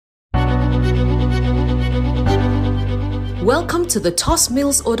Welcome to the Tos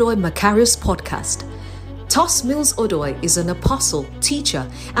Mills Odoi Macarius podcast. Tos Mills Odoi is an apostle, teacher,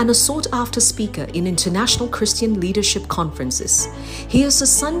 and a sought-after speaker in international Christian leadership conferences. He is the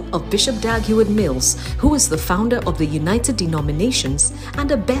son of Bishop Dag Heward-Mills, who is the founder of the United Denominations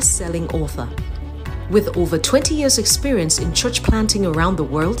and a best-selling author. With over 20 years' experience in church planting around the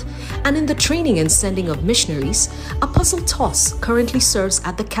world and in the training and sending of missionaries, Apostle Tos currently serves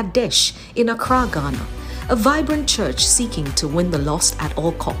at the Kadesh in Accra, Ghana, a vibrant church seeking to win the lost at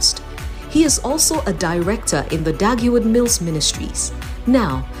all cost. He is also a director in the Dag Heward-Mills Ministries.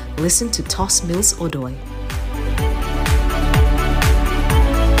 Now, listen to Tos Mills Odoi.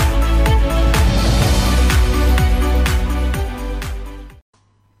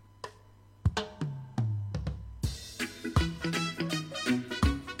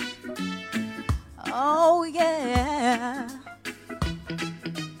 Oh yeah.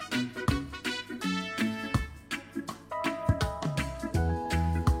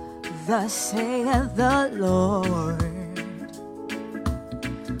 Thus saith the Lord,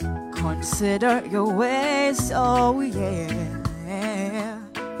 consider your ways, oh yeah.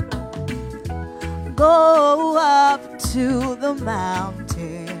 Go up to the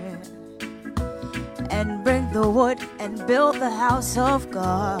mountain and bring the wood and build the house of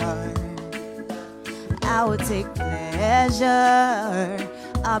God. I will take pleasure,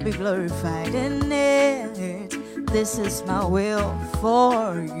 I'll be glorified in it. This is my will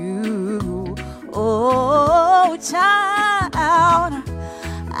for you, oh child.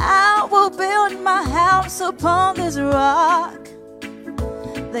 I will build my house upon this rock.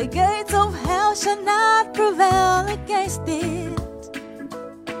 The gates of hell shall not prevail against it.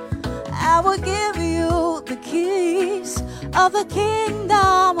 I will give you the keys of the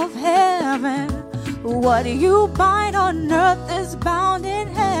kingdom of heaven. What you bind on earth is bound in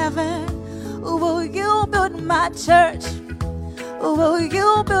heaven. Will you build my church? Will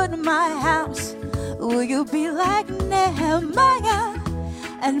you build my house? Will you be like Nehemiah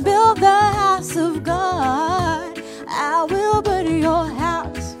and build the house of God? I will build your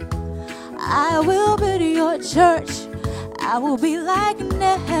house. I will build your church. I will be like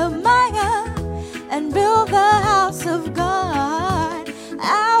Nehemiah and build the house of God.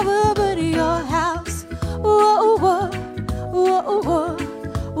 I will build your house. Whoa, whoa, whoa, whoa.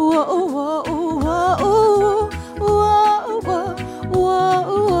 Whoa, whoa, whoa, whoa, whoa, whoa,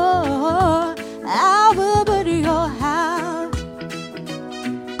 whoa. I will build your house.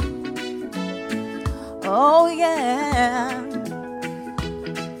 Oh yeah.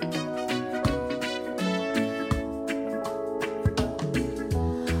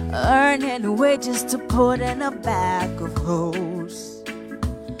 Earning wages to put in a bag of hoes.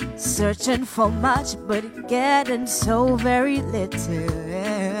 Searching for much but getting so very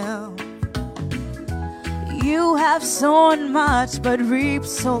little. You have sown much but reaped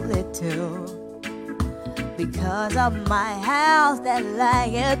so little, because of my house that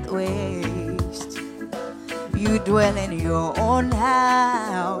lieth waste. You dwell in your own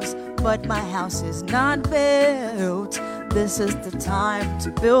house, but my house is not built. This is the time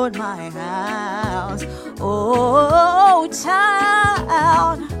to build my house. Oh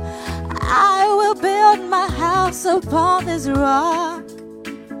child, I will build my house upon this rock.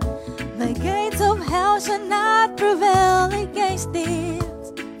 The gates of hell shall not prevail against it.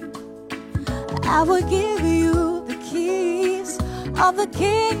 I will give you the keys of the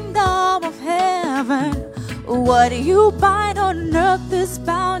kingdom of heaven. What you bind on earth is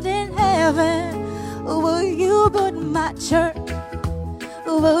bound in heaven. Will you build my church?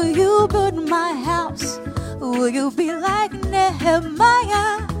 Will you build my house? Will you be like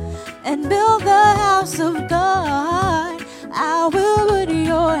Nehemiah and build the house of God? I will build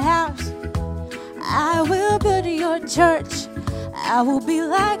your house. I will build your church. I will be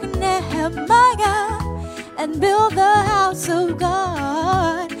like Nehemiah and build the house of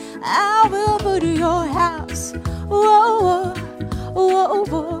God. I will build your house. Whoa, whoa, whoa,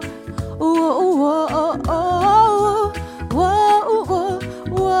 whoa, whoa, whoa, whoa, whoa,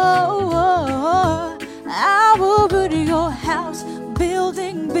 whoa, whoa. I will build your house.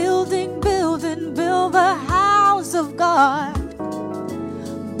 Building, building, building, build the house of God.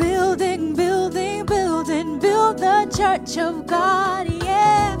 Building, building, building, build the church of God,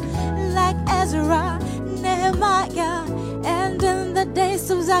 yeah. Like Ezra, Nehemiah, and in the days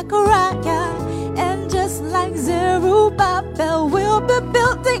of Zechariah, and just like Zerubbabel, we'll be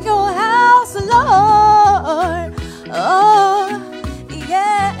building your house, Lord. Oh,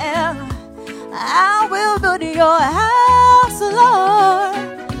 yeah. I will build your house, Lord.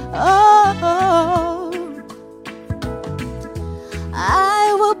 Oh,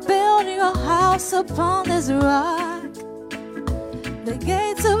 I will build your house upon this rock. the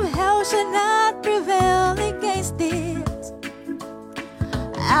gates of hell shall not prevail against it.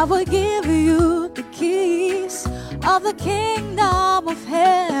 I will give you the keys of the kingdom of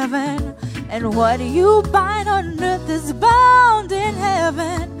heaven, and what you bind on earth is bound in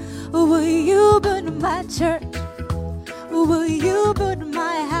heaven. Will you build my church? Will you build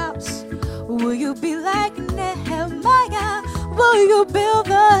my house? Will you be like Nehemiah? Will you build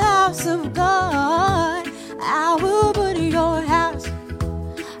the house of God? I will build your house.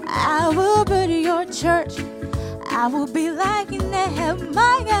 I will build your church. I will be like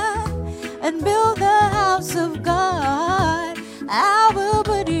Nehemiah and build the house of God. I will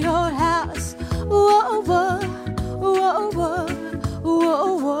build your house. Whoa, whoa, whoa, whoa,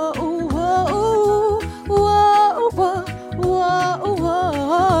 whoa, whoa, whoa, whoa, whoa,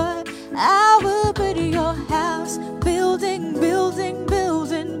 whoa. I will build your house. Building, building,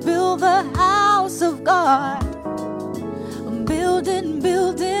 building, build the house of God. Building,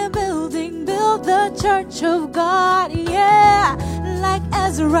 building, building, build the church of God. Yeah, like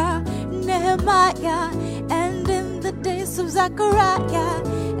Ezra, Nehemiah, and in the days of Zechariah,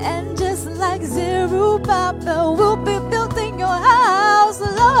 and just like Zerubbabel, we'll be building your house,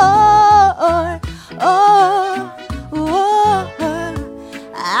 Lord. Oh, oh,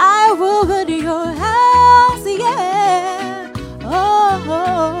 I will build your house, yeah. Oh,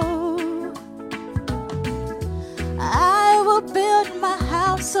 I will build my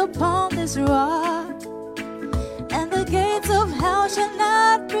house upon this rock, and the gates of hell shall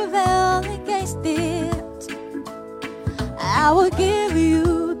not prevail against it. I will give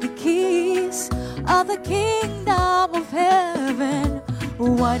you the keys of the kingdom of heaven.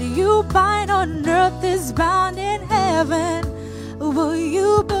 What you bind on earth is bound in heaven. Will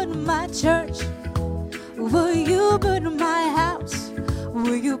you build my church? Will you build my house?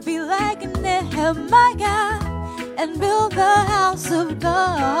 Will you be like Nehemiah and build the house of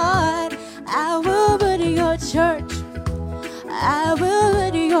God? I will build your church. I will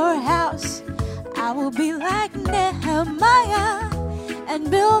build your house. I will be like Nehemiah and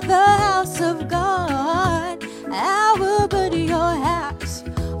build the house of God. I will build your house.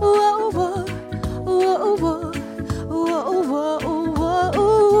 Whoa, whoa, whoa, whoa, whoa, whoa, whoa,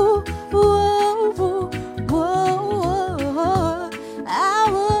 whoa, whoa, whoa. I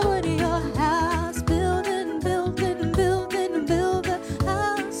will build your house. Building, building, building, build the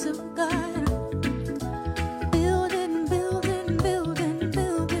house of God. Building, building, building,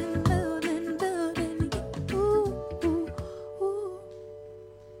 building, building, building. Ooh, ooh, ooh.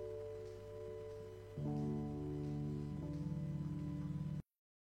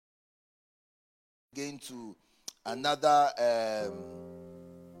 Again to another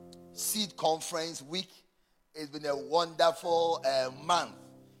Seed Conference week. It's been a wonderful month.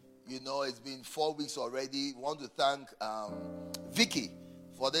 You know, it's been 4 weeks already. We want to thank Vicky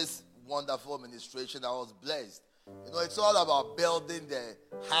for this wonderful administration. I was blessed. You know, it's all about building the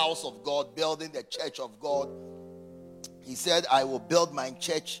house of God, building the church of God. He said, I will build my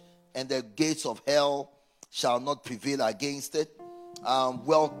church, and the gates of hell shall not prevail against it.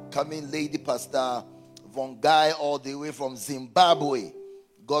 Welcoming Lady Pastor Von Guy all the way from Zimbabwe.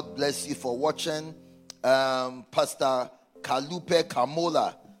 God bless you for watching. Pastor Kalupe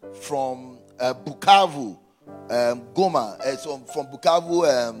Kamola from Bukavu, Goma, from Bukavu,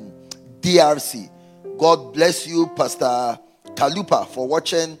 DRC. God bless you, Pastor Kalupa, for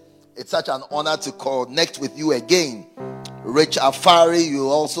watching. It's such an honor to connect with you again. Rich Afari, you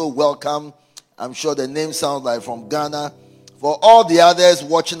also welcome. I'm sure the name sounds like from Ghana. For all the others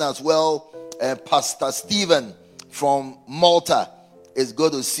watching as well, Pastor Stephen from Malta, it's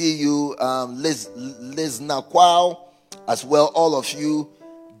good to see you. Liz Nakwao as well, all of you.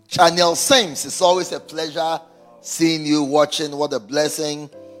 Channel Sims, it's always a pleasure seeing you, watching. What a blessing.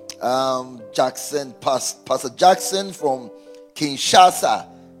 Jackson, Pastor Jackson from Kinshasa,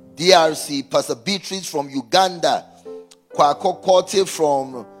 DRC. Pastor Beatrice from Uganda. Kwako Kote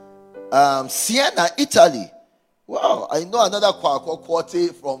from Siena, Italy. Wow, I know another Kwako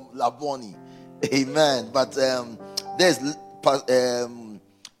Kote from Laboni. Amen. But there's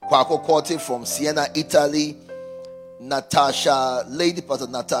Kwako Kote from Siena, Italy. Natasha, Lady Pastor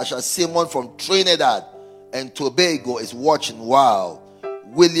Natasha Simon from Trinidad and Tobago is watching. Wow.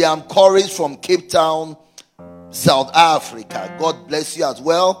 William Corris from Cape Town, South Africa. God bless you as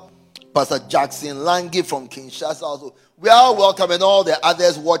well. Pastor Jackson Lange from Kinshasa also. We are welcoming all the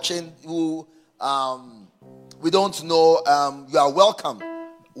others watching who we don't know. You are welcome.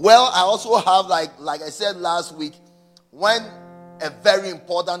 Well, I also have, like I said last week, when a very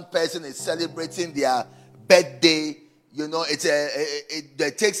important person is celebrating their birthday, you know,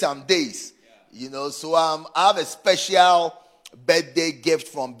 it takes some days, you know. So I have a special birthday gift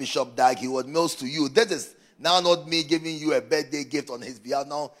from Bishop Dag Heward-Mills to you. This is now not me giving you a birthday gift on his behalf.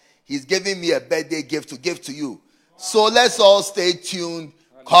 Now he's giving me a birthday gift to give to you. So let's all stay tuned.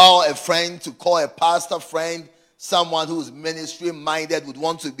 Call a friend, to call a pastor friend, someone who's ministry minded, would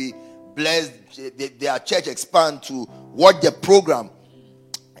want to be blessed, their church expand, to watch the program.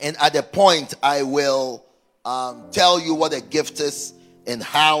 And at the point, I will tell you what the gift is and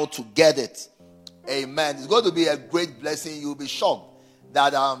how to get it. Amen. It's going to be a great blessing. You'll be shocked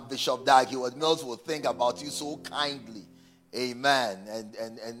that Bishop Dag Heward-Mills will think about you so kindly. Amen.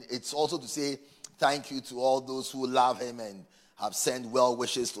 And it's also to say thank you to all those who love him and have sent well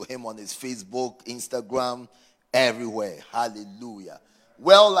wishes to him on his Facebook, Instagram, everywhere. Hallelujah.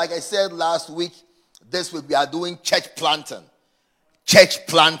 Well, like I said last week, this week we are doing church planting. Church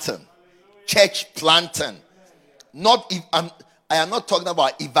planting. Church planting. I am not talking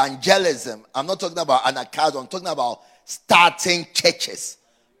about evangelism. I'm not talking about anarchism. I'm talking about starting churches,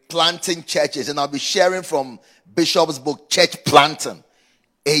 planting churches. And I'll be sharing from Bishop's book, Church Planting.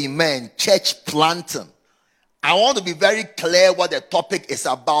 Amen. Church planting. I want to be very clear what the topic is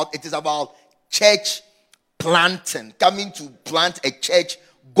about. It is about church planting. Coming to plant a church,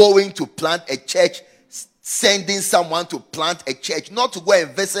 going to plant a church, sending someone to plant a church. Not to go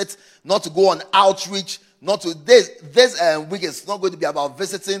and visit, not to go on outreach, not to this week is not going to be about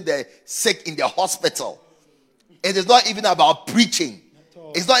visiting the sick in the hospital. It is not even about preaching.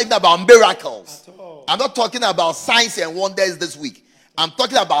 It's not even about miracles. I'm not talking about signs and wonders this week. I'm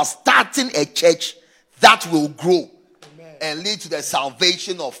talking about starting a church that will grow and lead to the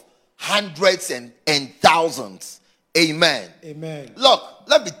salvation of hundreds and thousands. Amen. Amen. Look,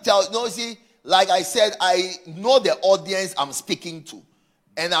 let me tell you, see, like I said, I know the audience I'm speaking to.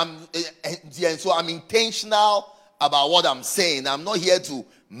 And so I'm intentional about what I'm saying. I'm not here to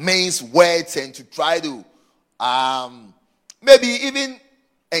mince words and to try to maybe even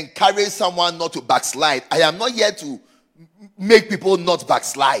encourage someone not to backslide. I am not here to make people not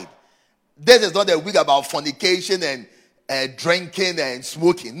backslide. This is not a week about fornication and drinking and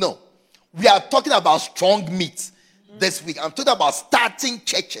smoking. No. We are talking about strong meat this week. I'm talking about starting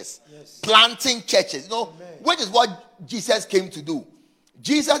churches, planting churches. Which is what Jesus came to do.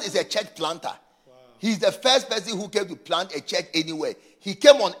 Jesus is a church planter. Wow. He's the first person who came to plant a church anywhere. He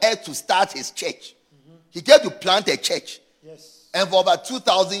came on earth to start his church. Mm-hmm. He came to plant a church. Yes. And for about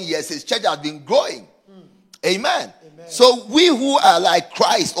 2,000 years, his church has been growing. Amen. So we who are like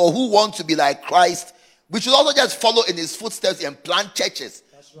Christ, or who want to be like Christ, we should also just follow in his footsteps and plant churches.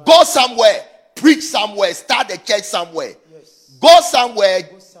 Right. Go somewhere, preach somewhere, start a church somewhere. Yes. Go somewhere,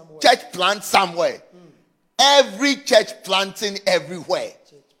 church plant somewhere. Every church planting everywhere.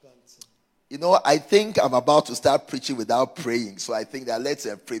 I think I'm about to start preaching without praying. So I think that let's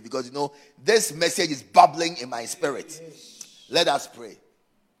pray, because this message is bubbling in my spirit. Let us pray.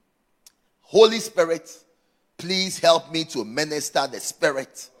 Holy Spirit, please help me to minister the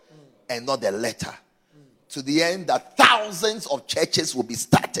spirit and not the letter. To the end that thousands of churches will be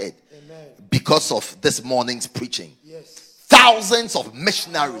started because of this morning's preaching. Thousands of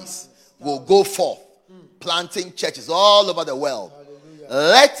missionaries will go forth planting churches all over the world.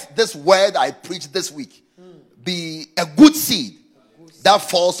 Let this word I preach this week be a good seed that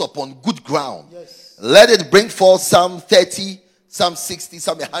falls upon good ground. Let it bring forth some 30, some 60,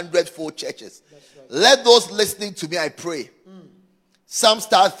 some 100-fold churches. Let those listening to me, I pray, some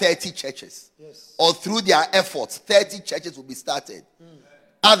start 30 churches. Or through their efforts, 30 churches will be started.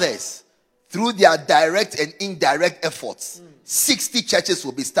 Others, through their direct and indirect efforts, 60 churches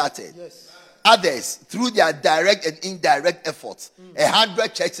will be started. Others, through their direct and indirect efforts,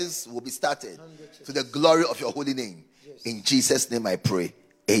 100 churches will be started to the glory of your holy name. In Jesus' name I pray.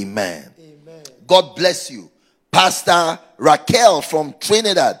 Amen. God bless you. Pastor Raquel from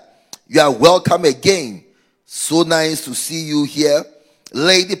Trinidad, you are welcome again. So nice to see you here.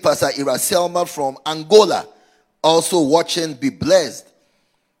 Lady Pastor Iraselma from Angola, also watching. Be blessed.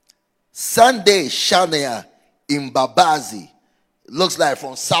 Sunday Shania in Babazi, looks like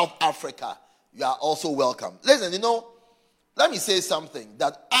from South Africa. You are also welcome. Listen, let me say something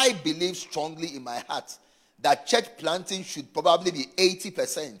that I believe strongly in my heart, that church planting should probably be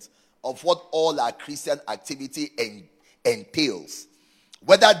 80% of what all our Christian activity entails.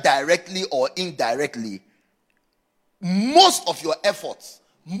 Whether directly or indirectly, most of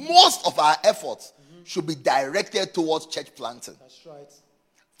our efforts should be directed towards church planting. That's right.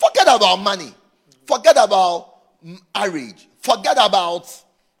 Forget about money. Forget about marriage. Forget about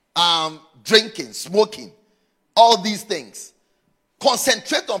drinking, smoking, all these things.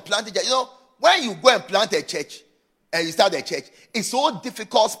 Concentrate on planting church. When you go and plant a church, and you start a church, it's so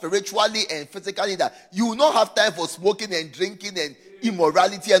difficult spiritually and physically that you will not have time for smoking and drinking and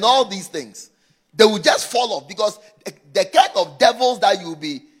immorality and all these things. They will just fall off, because the kind of devils that you'll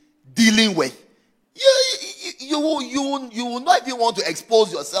be dealing with, you will not even want to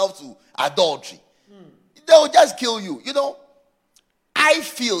expose yourself to adultery. They will just kill you. I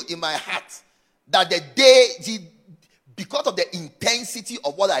feel in my heart that the day, because of the intensity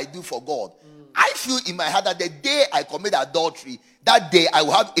of what I do for God, I feel in my heart that the day I commit adultery, that day I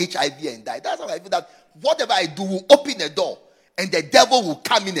will have HIV and die. That's how I feel, that whatever I do will open a door and the devil will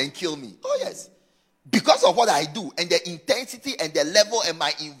come in and kill me. Oh yes. Because of what I do and the intensity and the level and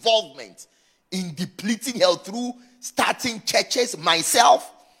my involvement in depleting health through starting churches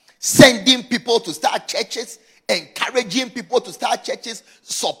myself, sending people to start churches, encouraging people to start churches,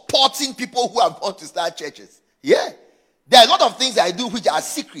 supporting people who have gone to start churches. Yeah. There are a lot of things I do which are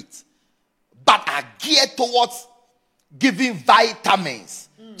secret, but are geared towards giving vitamins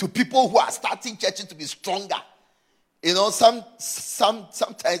to people who are starting churches to be stronger.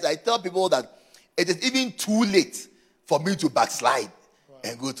 Sometimes I tell people that it is even too late for me to backslide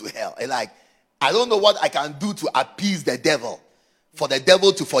and go to hell. And I don't know what I can do to appease the devil, for the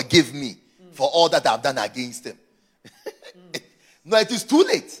devil to forgive me for all that I've done against him. No, it is too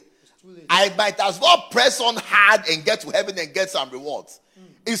late. I might as well press on hard and get to heaven and get some rewards.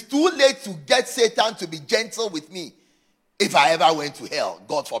 It's too late to get Satan to be gentle with me if I ever went to hell,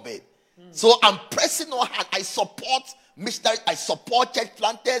 God forbid. So I'm pressing on hard. I support missionaries. I support church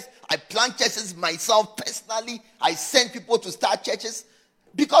planters. I plant churches myself personally. I send people to start churches,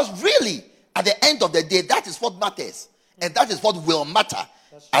 because really, at the end of the day, that is what matters. And that is what will matter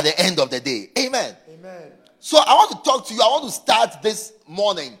at the end of the day. Amen. Amen. So I want to talk to you. I want to start this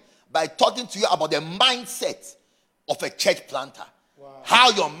morning by talking to you about the mindset of a church planter. Wow.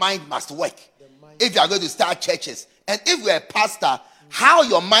 How your mind must work if you are going to start churches. And if you're a pastor, how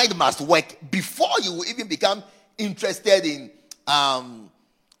your mind must work before you will even become interested in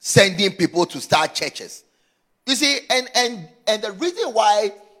sending people to start churches. You see, and the reason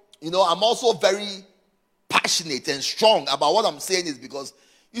why, I'm also very passionate and strong about what I'm saying is because,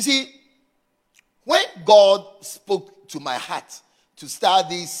 you see, when God spoke to my heart to start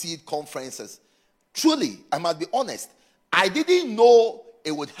these seed conferences, truly, I must be honest, I didn't know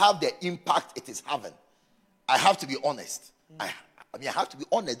it would have the impact it is having. I have to be honest. I have to be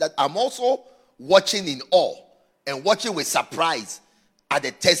honest that I'm also watching in awe and watching with surprise at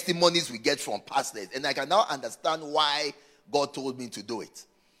the testimonies we get from pastors. And I can now understand why God told me to do it.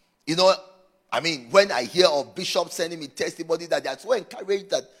 When I hear of bishops sending me testimonies that they are so encouraged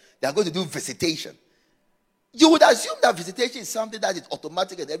that they are going to do visitation, you would assume that visitation is something that is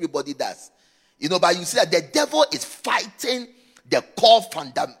automatic and everybody does. But you see that the devil is fighting the core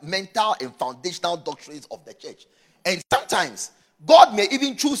fundamental and foundational doctrines of the church. And sometimes God may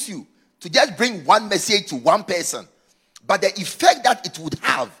even choose you to just bring one message to one person, but the effect that it would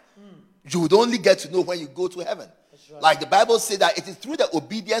have, you would only get to know when you go to heaven. Right. Like the Bible says that it is through the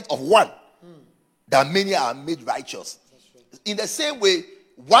obedience of one that many are made righteous. Right. In the same way,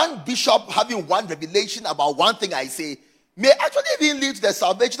 one bishop having one revelation about one thing I say may actually even lead to the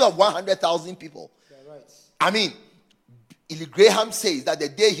salvation of 100,000 people. Right. Billy Graham says that the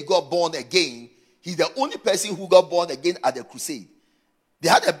day he got born again, he's the only person who got born again at the crusade. They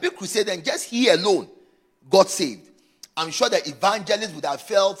had a big crusade and just he alone got saved. I'm sure the evangelists would have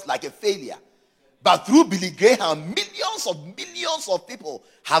felt like a failure. But through Billy Graham, millions of people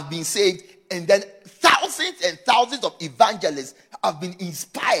have been saved. And then thousands and thousands of evangelists have been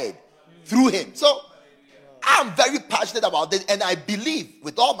inspired through him. So I'm very passionate about this. And I believe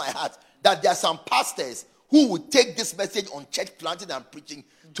with all my heart that there are some pastors who would take this message on church planting and preaching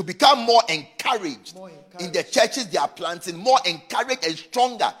to become more encouraged in the churches they are planting, more encouraged and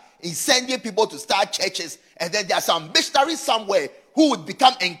stronger in sending people to start churches. And then there are some missionaries somewhere who would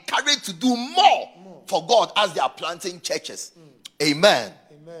become encouraged to do more for God as they are planting churches. Amen.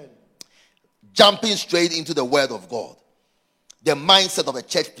 Amen. Jumping straight into the word of God. The mindset of a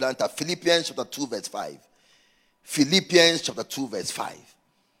church planter. Philippians chapter 2 verse 5. Philippians chapter 2 verse 5.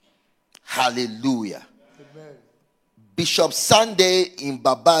 Hallelujah. Amen. Bishop Sunday in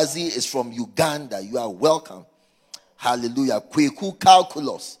Babazi is from Uganda. You are welcome. Hallelujah. Kweku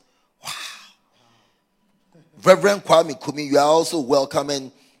Calculus. Wow. Reverend Kwame Kumi, you are also welcome.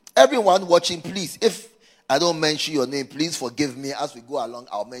 And everyone watching, please, if I don't mention your name, please forgive me. As we go along,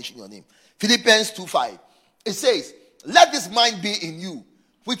 I'll mention your name. Philippians 2:5. It says, let this mind be in you,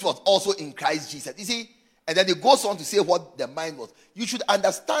 which was also in Christ Jesus. You see, and then it goes on to say what the mind was. You should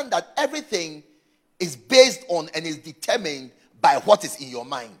understand that everything is based on and is determined by what is in your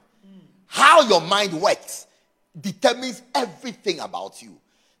mind. How your mind works determines everything about you.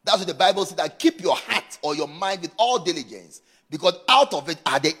 That's what the Bible says, that keep your heart or your mind with all diligence, because out of it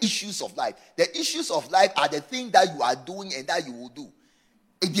are the issues of life. The issues of life are the things that you are doing and that you will do.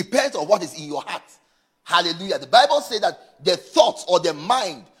 It depends on what is in your heart. Hallelujah. The Bible says that the thoughts or the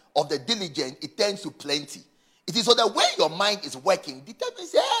mind of the diligent, it tends to plenty. It is so the way your mind is working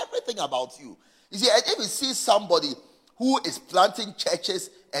determines everything about you. You see, if you see somebody who is planting churches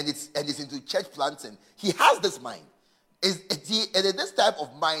and is into church planting, he has this mind. It is this type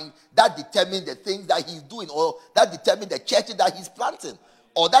of mind that determines the things that he's doing, or that determines the churches that he's planting,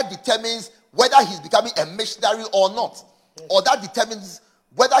 or that determines whether he's becoming a missionary or not, or that determines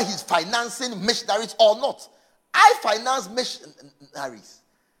whether he's financing missionaries or not. I finance missionaries.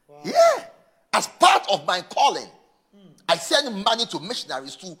 Wow. Yeah. As part of my calling, I send money to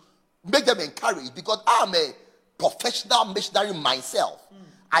missionaries to make them encouraged, because I'm a professional missionary myself.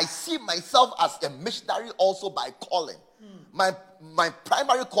 I see myself as a missionary also by calling. My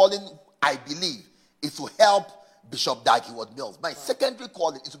primary calling, I believe, is to help Bishop Dag Heward-Mills. My secondary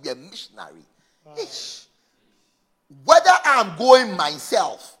calling is to be a missionary. Wow. Whether I'm going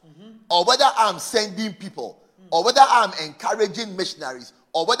myself, or whether I'm sending people, or whether I'm encouraging missionaries,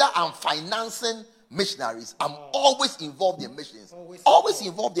 or whether I'm financing missionaries, I'm always involved in missions. Always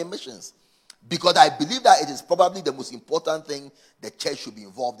involved in missions. Because I believe that it is probably the most important thing the church should be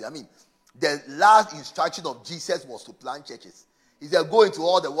involved in. I mean, the last instruction of Jesus was to plant churches. He said, go into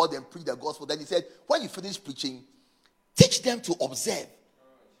all the world and preach the gospel. Then he said, when you finish preaching, teach them to observe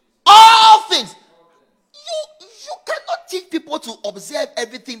all things. You cannot teach people to observe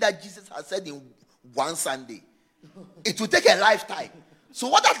everything that Jesus has said in one Sunday. It will take a lifetime. So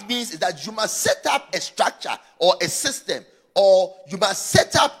what that means is that you must set up a structure or a system, or you must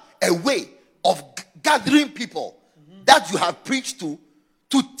set up a way of gathering people that you have preached to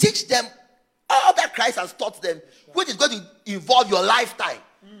teach them all that Christ has taught them, which is going to involve your lifetime.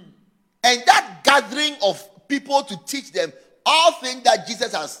 And that gathering of people to teach them all things that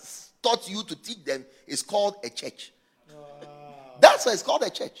Jesus has taught you to teach them is called a church. That's why it's called a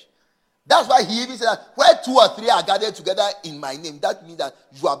church. That's why he even said that where 2 or 3 are gathered together in my name, that means that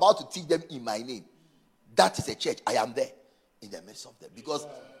you are about to teach them in my name. That is a church. I am there in the midst of them. Because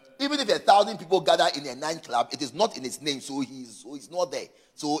even if 1,000 people gather in a nightclub, it is not in his name, so he's not there.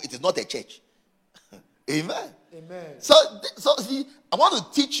 So it is not a church. Amen. Amen. So see, I want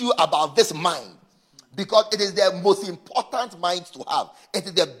to teach you about this mind, because it is the most important mind to have. It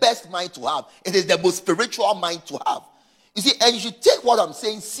is the best mind to have. It is the most spiritual mind to have. You see, and you should take what I'm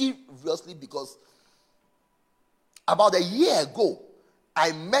saying seriously, because about a year ago,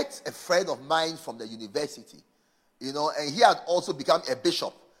 I met a friend of mine from the university, and he had also become a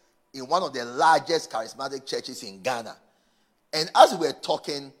bishop in one of the largest charismatic churches in Ghana. And as we were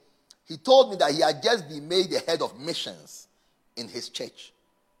talking, he told me that he had just been made the head of missions in his church.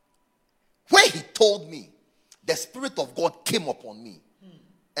 When he told me, the Spirit of God came upon me.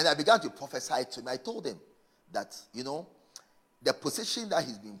 And I began to prophesy to him. I told him that, the position that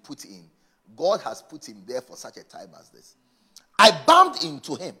he's been put in, God has put him there for such a time as this. I bumped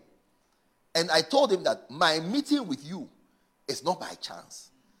into him. And I told him that my meeting with you is not by chance.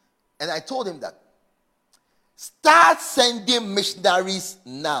 And I told him that start sending missionaries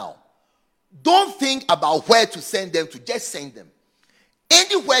now. Don't think about where to send them to, just send them.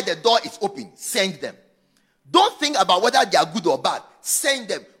 Anywhere the door is open, send them. Don't think about whether they are good or bad. Send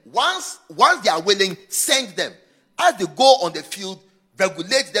them. Once they are willing, send them. As they go on the field,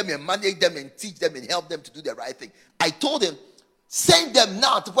 regulate them and manage them and teach them and help them to do the right thing. I told him, send them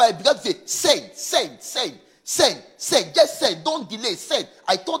now to where I began to say, send. Just send. Don't delay. Send.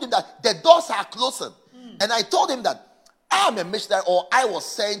 I told him that the doors are closing. And I told him that I am a missionary, or I was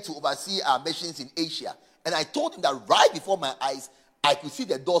sent to oversee our missions in Asia. And I told him that right before my eyes, I could see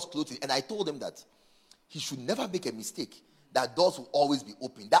the doors closing. And I told him that he should never make a mistake, that doors will always be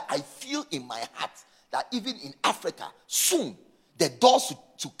open. That I feel in my heart that even in Africa, soon, the doors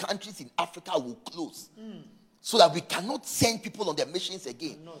to countries in Africa will close. So that we cannot send people on their missions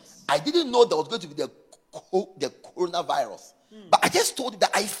again. I didn't know there was going to be the coronavirus. But I just told him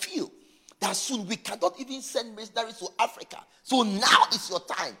that I feel that soon we cannot even send missionaries to Africa. So now is your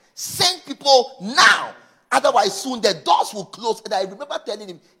time. Send people now. Otherwise, soon the doors will close. And I remember telling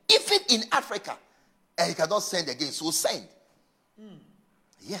him, even in Africa, and he cannot send again, so send.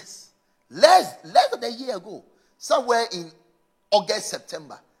 Yes. Less than a year ago, somewhere in August,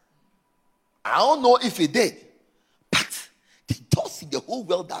 September. I don't know if he did, but the doors in the whole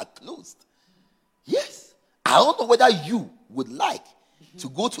world are closed. Yes. I don't know whether you would like to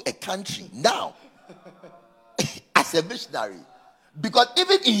go to a country now as a missionary. Because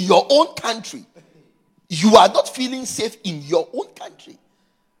even in your own country, you are not feeling safe in your own country,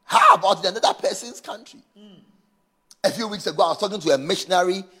 how about in another person's country? A few weeks ago, I was talking to a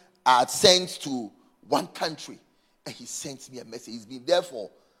missionary I had sent to one country, and he sent me a message. He's been there for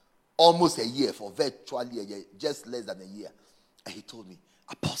almost a year, for virtually a year, just less than a year. And he told me,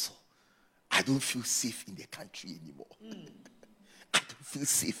 Apostle, I don't feel safe in the country anymore. I don't feel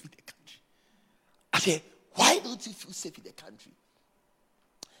safe in the country. I said, why don't you feel safe in the country?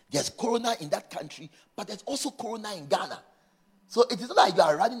 There's corona in that country, but there's also corona in Ghana. So it is not like you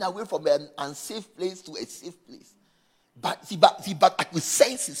are running away from an unsafe place to a safe place. But I could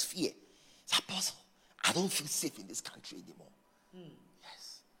sense his fear. Say, Apostle, I don't feel safe in this country anymore.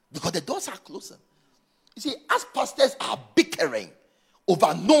 Yes. Because the doors are closing. You see, as pastors are bickering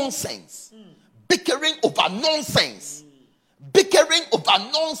over nonsense, bickering over nonsense, bickering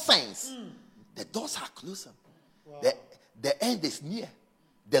over nonsense, the doors are closing. Wow. The end is near.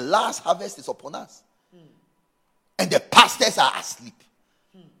 The last harvest is upon us. And the pastors are asleep.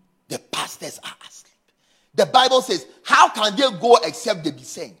 The pastors are asleep. The Bible says, how can they go except they be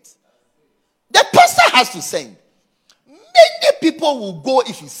sent? The pastor has to send. Many people will go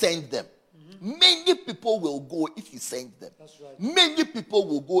if you send them. Many people will go if you send them. Right. Many people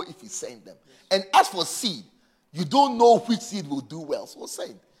will go if you send them. Yes. And as for seed, you don't know which seed will do well, so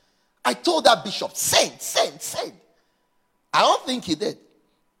send. I told that bishop, send. I don't think he did.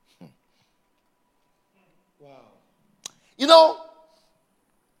 Wow. You know,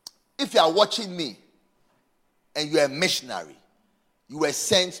 if you are watching me and you're a missionary, you were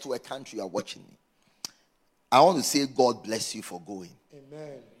sent to a country, you are watching me, I want to say God bless you for going.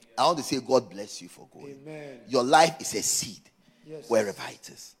 Amen. I want to say God bless you for going. Amen. Your life is a seed, yes, wherever it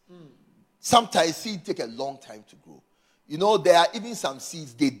is. Sometimes seeds take a long time to grow. You know, there are even some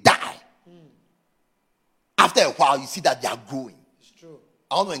seeds, they die. After a while, you see that they are growing. It's true.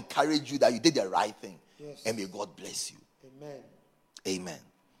 I want to encourage you that you did the right thing. Yes. And may God bless you. Amen. Amen.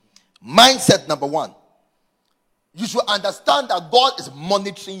 Mindset number 1. You should understand that God is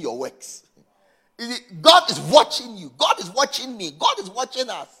monitoring your works. God is watching you. God is watching me. God is watching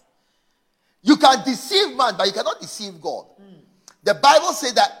us. You can deceive man, but you cannot deceive God. The Bible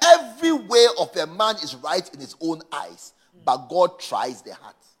says that every way of a man is right in his own eyes, but God tries the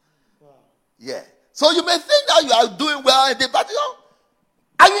heart. Wow. Yeah. So you may think that you are doing well, but you know,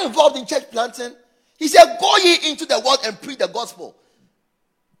 are you involved in church planting? He said, go ye into the world and preach the gospel.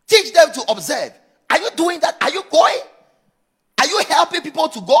 Teach them to observe. Are you doing that? Are you going? Are you helping people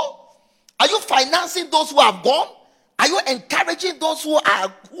to go? Are you financing those who have gone? Are you encouraging those who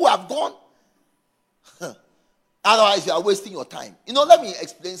have gone? Otherwise, you are wasting your time. You know, let me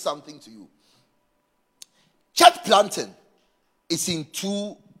explain something to you. Church planting is in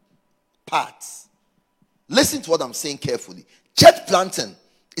 2 parts. Listen to what I'm saying carefully. Church planting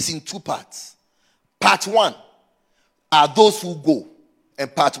is in 2 parts. Part 1 are those who go,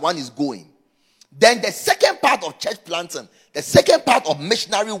 and part 1 is going. Then the second part of church planting, the second part of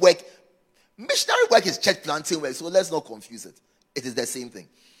missionary work is church planting work, so let's not confuse it. It is the same thing.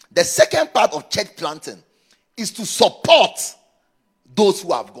 The second part of church planting is to support those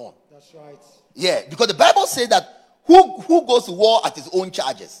who have gone. That's right. Yeah, because the Bible says that who goes to war at his own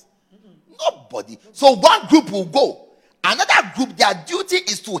charges? Nobody. So one group will go. Another group, their duty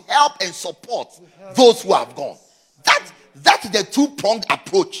is to help and support those who have gone. That's the 2-pronged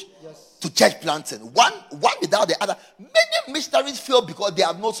approach to church planting. One without the other. Many missionaries fail because they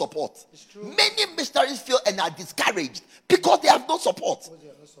have no support. Many missionaries fail and are discouraged because they have no support.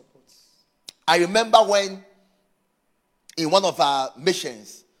 I remember when in one of our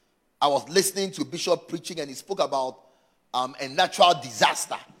missions, I was listening to Bishop preaching, and he spoke about a natural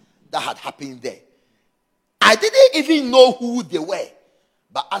disaster that had happened there. I didn't even know who they were,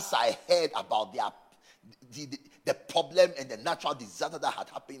 but as I heard about the problem and the natural disaster that had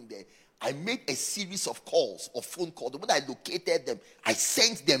happened there, I made a series of calls, of phone calls. When I located them, I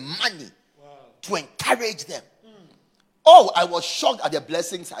sent them money to encourage them. Oh, I was shocked at the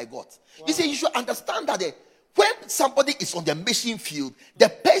blessings I got. Wow. You see, you should understand that when somebody is on the mission field, the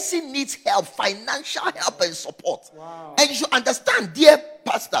person needs help, financial help and support. Wow. And you should understand, dear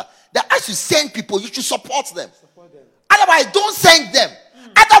pastor, that as you send people, you should support them. Otherwise, don't send them.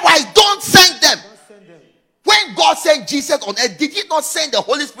 Otherwise, don't send them. When God sent Jesus on earth, did he not send the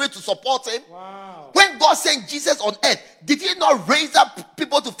Holy Spirit to support him? Wow. When God sent Jesus on earth, did he not raise up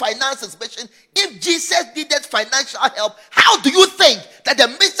people to finance his mission? If Jesus needed financial help, how do you think that the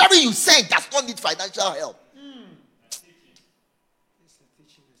missionary you send does not need financial help?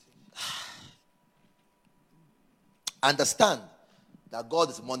 Understand that God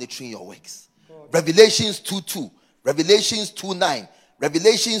is monitoring your works. Revelations 2:2, Revelations 2:9,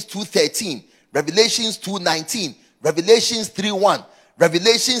 Revelations 2:13, Revelations 2:19, Revelations 3:1,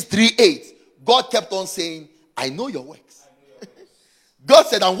 Revelations 3:8. God kept on saying, I know your works. God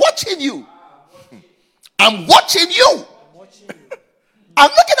said, I'm watching you. I'm watching you. I'm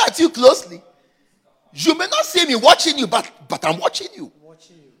looking at you closely. You may not see me watching you, but I'm watching you.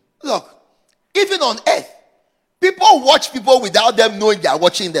 Look, even on earth, people watch people without them knowing they are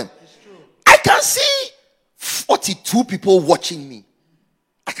watching them. I can see 42 people watching me.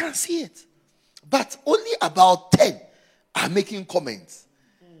 I can see it. But only about 10 are making comments.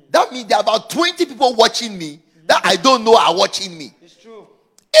 That means there are about 20 people watching me that I don't know are watching me. It's true.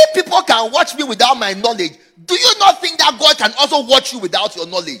 If people can watch me without my knowledge, do you not think that God can also watch you without your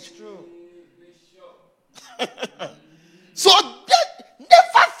knowledge? It's true. So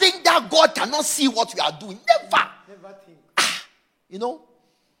never think that God cannot see what you are doing. Never. Never think. You know,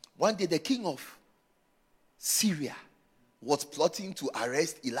 one day the king of Syria was plotting to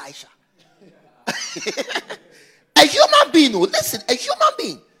arrest Elisha. A human being, listen, a human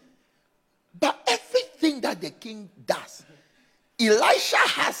being. But everything that the king does, Elisha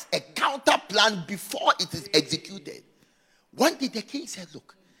has a counter plan before it is executed. One day the king said,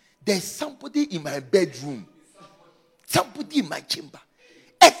 look, there's somebody in my bedroom, somebody in my chamber.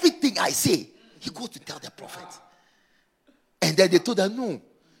 Everything I say, he goes to tell the prophet. And then they told her, no,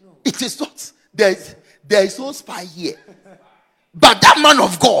 it is not. There is no spy here. But that man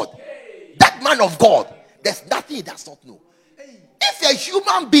of God, there's nothing he does not know. If a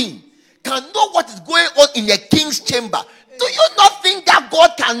human being can know what is going on in a king's chamber, do you not think that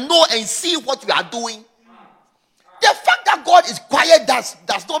God can know and see what we are doing? The fact that God is quiet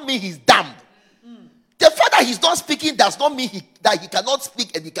does not mean he's dumb. The fact that he's not speaking does not mean that he cannot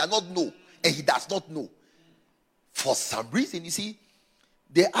speak and he cannot know and he does not know. For some reason, you see,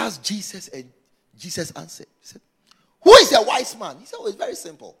 they asked Jesus and Jesus answered. He said, who is a wise man? He said, oh, it's very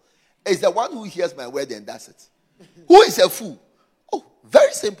simple. It's the one who hears my word and does it. Who is a fool? Oh,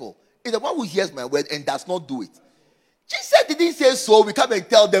 very simple. It's the one who hears my word and does not do it. Jesus didn't say so. We come and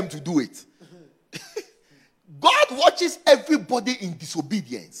tell them to do it. God watches everybody in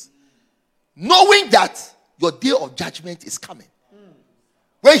disobedience, knowing that your day of judgment is coming.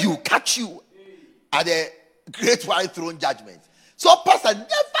 When he will catch you at the great white throne judgment. So, pastor,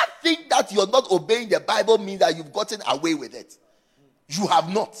 never think that you're not obeying the Bible means that you've gotten away with it. You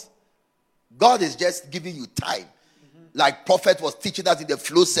have not. God is just giving you time. Like prophet was teaching us in the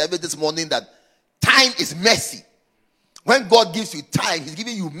flow service this morning that time is mercy. When God gives you time, he's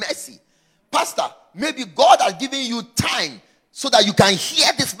giving you mercy. Pastor, maybe God has given you time so that you can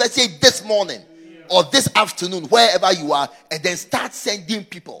hear this message this morning or this afternoon, wherever you are, and then start sending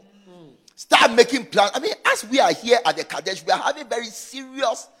people. Start making plans. I mean, as we are here at the Kadesh, we are having very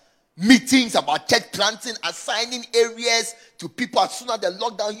serious meetings about church planting, assigning areas to people. As soon as the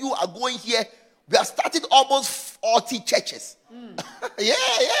lockdown, you are going here. We are starting almost 40 churches.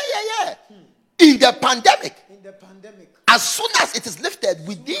 Yeah. In the pandemic. As soon as it is lifted,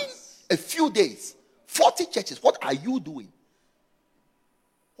 within a few days, 40 churches. What are you doing?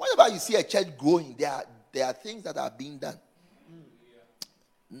 Whenever you see a church growing, there are things that are being done.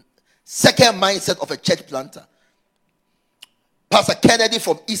 Second mindset of a church planter. Pastor Kennedy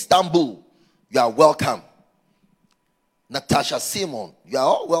from Istanbul, you are welcome. Natasha Simon, you are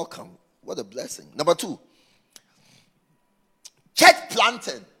all welcome. What a blessing. Number 2, church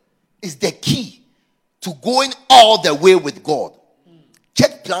planting is the key to going all the way with God.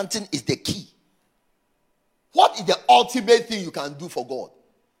 Church planting is the key. What is the ultimate thing you can do for God?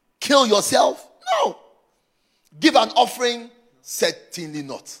 Kill yourself? No. Give an offering? Certainly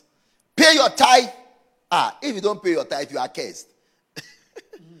not. Pay your tithe? If you don't pay your tithe, you are cursed.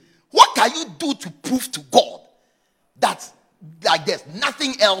 What can you do to prove to God that there's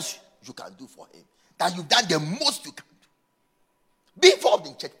nothing else you can do for him? That you've done the most you can do? Be involved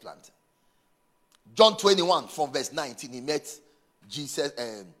in church planting. John 21 from verse 19, he met Jesus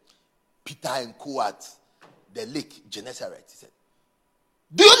and Peter and co at the lake Gennesaret. He said,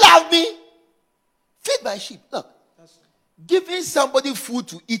 do you love me? Feed my sheep. Look, giving somebody food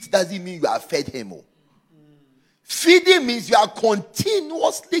to eat doesn't mean you have fed him. Feeding means you are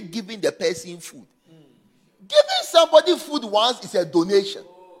continuously giving the person food. Giving somebody food once is a donation.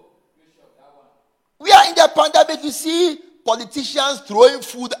 We are in the pandemic. You see politicians throwing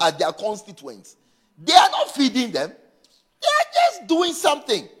food at their constituents. They are not feeding them. They are just doing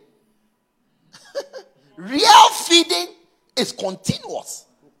something. Real feeding is continuous.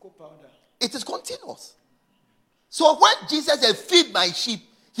 It is continuous. So when Jesus said, feed my sheep,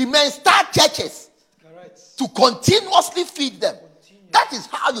 he meant start churches to continuously feed them. That is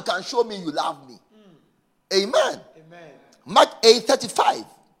how you can show me you love me. Amen. Mark 8:35.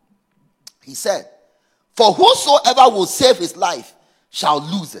 He said, for whosoever will save his life shall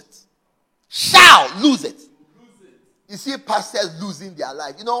lose it. Shall lose it. You see pastors losing their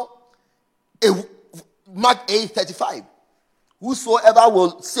life. You know, Mark 8:35. Whosoever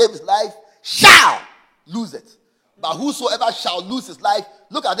will save his life shall lose it. But whosoever shall lose his life,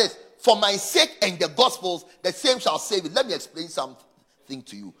 look at this. For my sake and the gospels, the same shall save it. Let me explain something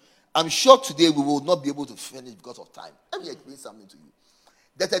to you. I'm sure today we will not be able to finish because of time. Let me explain something to you.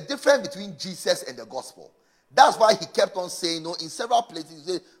 There's a difference between Jesus and the gospel. That's why he kept on saying, in several places,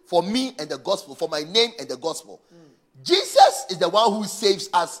 he said, for me and the gospel, for my name and the gospel. Jesus is the one who saves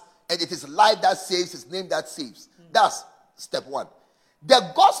us, and it is life that saves, his name that saves. That's step one.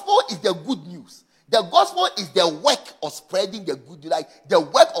 The gospel is the good news. The gospel is the work of spreading the good news, like the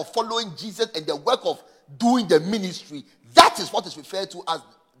work of following Jesus and the work of doing the ministry. That is what is referred to as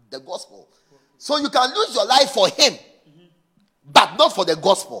the gospel. So you can lose your life for him, but not for the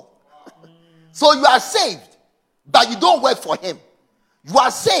gospel. So you are saved, but you don't work for him. You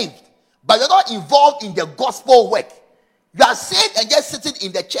are saved, but you're not involved in the gospel work. You are saved and just sitting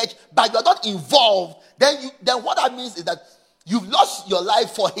in the church, but you're not involved. Then what that means is that you've lost your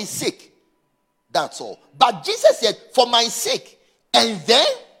life for his sake. That's all. But Jesus said, for my sake, and then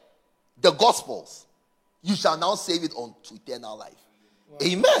the gospels, you shall now save it unto eternal life. Wow.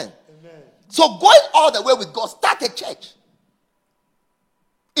 Amen. So going all the way with God, start a church.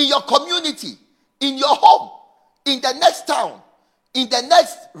 In your community, in your home, in the next town, in the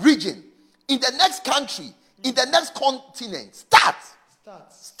next region, in the next country, in the next continent. Start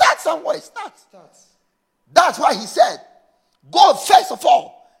somewhere. Start. That's why he said, go first of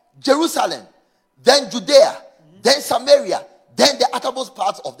all, Jerusalem, then Judea, then Samaria, then the uttermost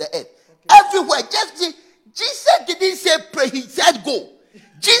parts of the earth. Okay. Everywhere. Jesus didn't say pray, he said go.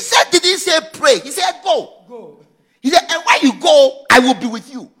 Jesus didn't say pray, he said go. He said, and when you go, I will be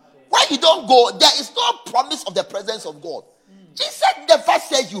with you. When you don't go, there is no promise of the presence of God. Jesus never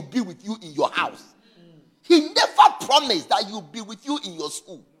said he'll be with you in your house. He never promised that he'll be with you in your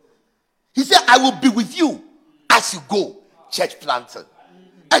school. He said, I will be with you as you go, church planter.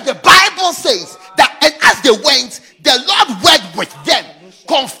 And the Bible says that, and as they went, the Lord went with them,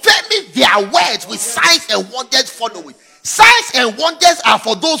 confirming their words with signs and wonders following. Signs and wonders are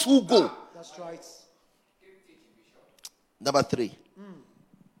for those who go. That's right. Number 3.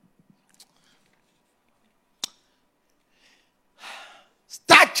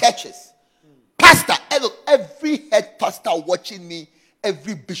 Start churches. Pastor, every head pastor watching me,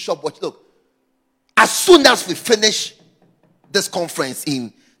 every bishop watching. Look, as soon as we finish this conference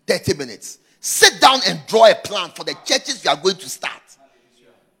in 30 minutes, sit down and draw a plan for the churches you are going to start.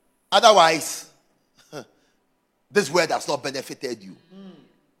 Otherwise, this word has not benefited you.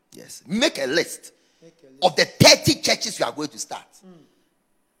 Yes. Make a list of the 30 churches you are going to start.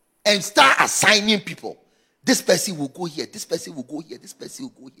 And start assigning people. This person will go here. This person will go here. This person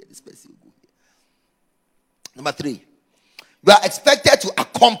will go here. This person will go here. Number 3. We are expected to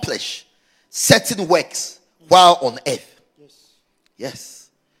accomplish certain works while on earth. Yes.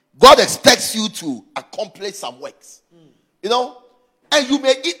 God expects you to accomplish some works. You know? And you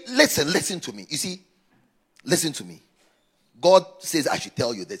may listen to me. You see? Listen to me. God says I should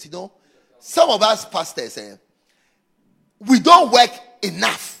tell you this. You know? Some of us pastors we don't work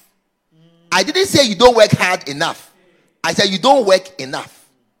enough. I didn't say you don't work hard enough. I said you don't work enough.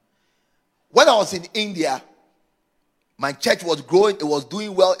 When I was in India, my church was growing. It was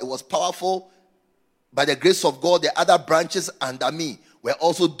doing well. It was powerful. By the grace of God, the other branches under me were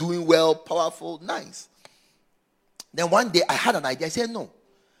also doing well, powerful, nice. Then one day I had an idea. I said, no,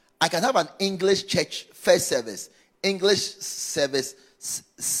 I can have an English church first service, English service,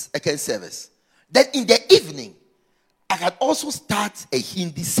 second service. Then in the evening, I can also start a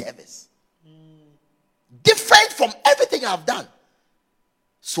Hindi service. Different from everything I've done.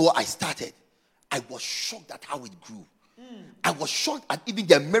 So I started. I was shocked at how it grew. I was shocked at even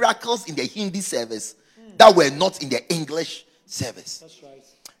the miracles in the Hindi service that were not in the English service. That's right.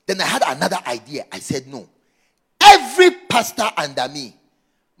 Then I had another idea. I said, no. Every pastor under me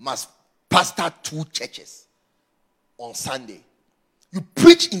must pastor 2 churches on Sunday. You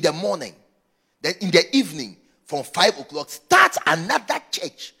preach in the morning. Then in the evening, from 5 o'clock, start another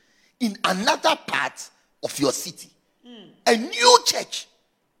church in another part of your city. A new church.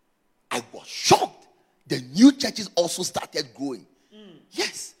 I was shocked. The new churches also started growing.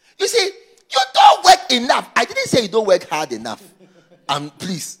 Yes. You see, you don't work enough. I didn't say you don't work hard enough.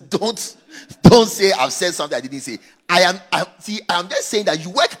 Please, don't say I've said something I didn't say. I'm just saying that you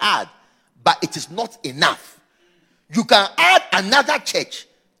work hard, but it is not enough. You can add another church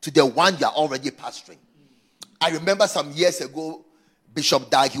to the one you are already pastoring. I remember some years ago, Bishop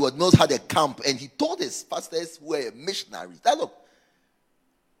Dag, he knows how they camp, and he told his pastors who were missionaries that, look,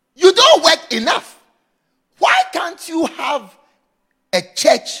 you don't work enough. Why can't you have a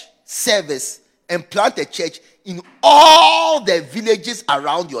church service and plant a church in all the villages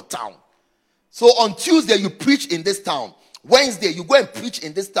around your town? So on Tuesday, you preach in this town. Wednesday, you go and preach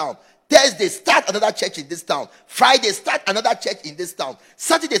in this town. Thursday, start another church in this town. Friday, start another church in this town.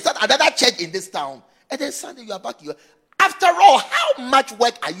 Saturday, start another church in this town. And then Sunday, you are back here. After all, how much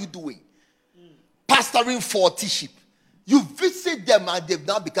work are you doing? Pastoring 40 sheep. You visit them and they've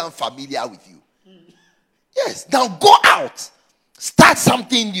now become familiar with you. Yes, now go out. Start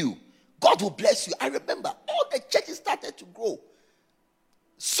something new. God will bless you. I remember all the churches started to grow.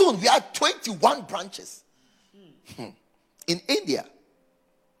 Soon we had 21 branches. In India,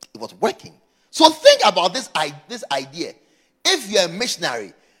 it was working. So think about this idea. If you're a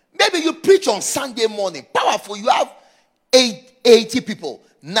missionary, maybe you preach on Sunday morning. Powerful. You have 80 people,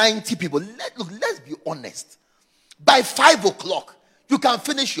 90 people. Let's be honest. By 5 o'clock, you can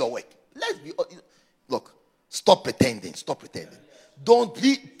finish your work. Look, stop pretending. Stop pretending.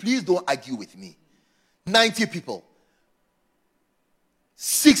 Please don't argue with me. 90 people.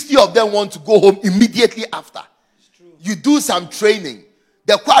 60 of them want to go home immediately after. You do some training.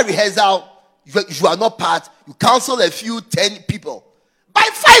 The choir rehearsal, you are not part. You counsel a few 10 people. By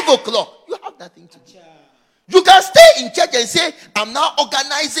 5 o'clock, you have nothing to do. You can stay in church and say, I'm now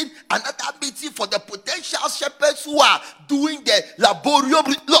organizing another meeting for the potential shepherds who are doing the laborium.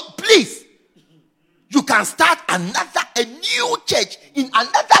 Look, please. You can start a new church in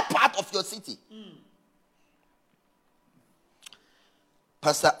another part of your city.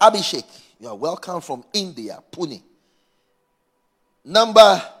 Pastor Abhishek, you are welcome from India, Pune.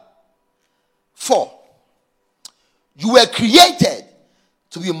 Number 4. You were created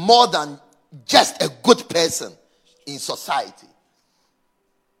to be more than just a good person in society.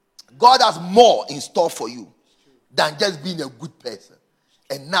 God has more in store for you than just being a good person,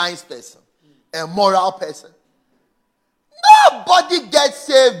 a nice person, a moral person. Nobody gets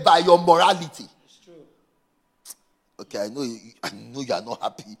saved by your morality. Okay, I know you are not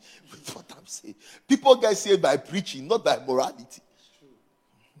happy with what I'm saying. People get saved by preaching, not by morality.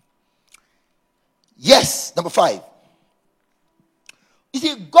 Yes, number 5. You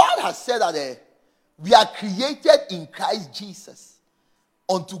see, God has said that we are created in Christ Jesus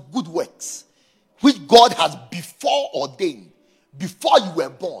unto good works, which God has before ordained, before you were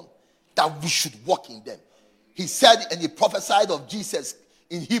born, that we should walk in them. He said, and he prophesied of Jesus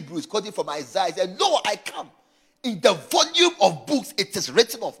in Hebrews, quoting from Isaiah, he said, "Lo, I come. In the volume of books, it is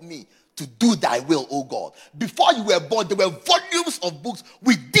written of me to do thy will, O God." Before you were born, there were volumes of books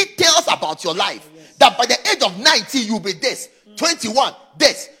with details about your life. Yes. That by the age of 19, you'll be this. 21,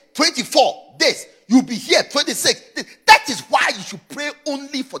 this. 24, this. You'll be here. 26. This. That is why you should pray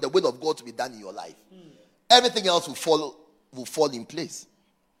only for the will of God to be done in your life. Everything else will fall in place.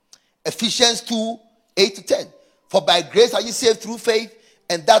 Ephesians 2, 8-10. For by grace are you saved through faith,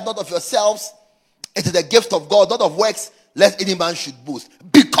 and that not of yourselves. It is the gift of God, not of works, lest any man should boast.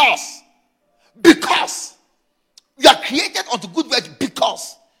 Because we are created unto good works,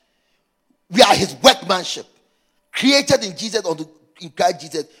 because we are his workmanship, created in Christ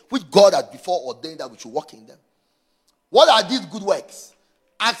Jesus, which God had before ordained that we should walk in them. What are these good works?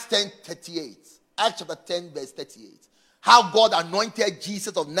 Acts 10:38. Acts chapter 10, verse 38. How God anointed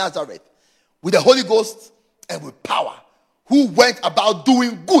Jesus of Nazareth with the Holy Ghost and with power, who went about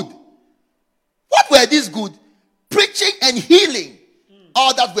doing good. What were these good? Preaching and healing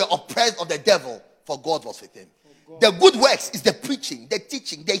all that were oppressed of the devil, for God was with him. The good works is the preaching, the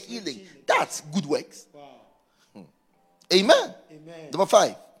teaching, the healing. That's good works. Wow. Amen. Number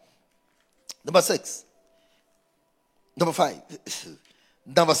 5. Number 6. Number 5.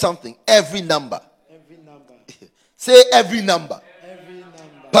 Number something. Every number. Say every number.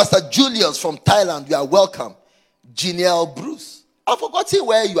 Pastor Julius from Thailand, you are welcome. Janelle Bruce. I've forgotten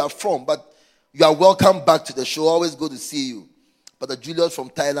where you are from, but you are welcome back to the show. Always good to see you. Pastor Julius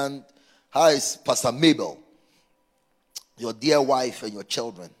from Thailand. Hi, Pastor Mabel. Your dear wife and your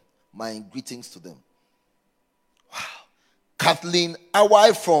children. My greetings to them. Wow. Kathleen, a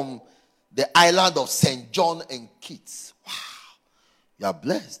wife from the island of St. John and Kitts. Wow. You are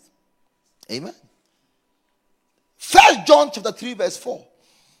blessed. Amen. 1 John chapter 3 verse 4.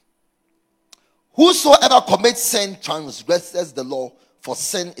 Whosoever commits sin transgresses the law, for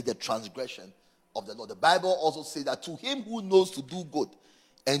sin is the transgression of the law. The Bible also says that to him who knows to do good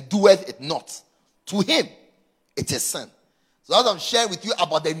and doeth it not, to him it is sin. So as I'm sharing with you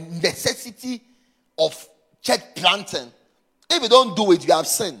about the necessity of church planting, if you don't do it, you have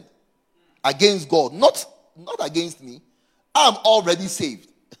sinned against God. Not against me, I'm already saved.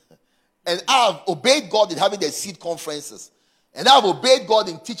 And I've obeyed God in having the seed conferences. And I've obeyed God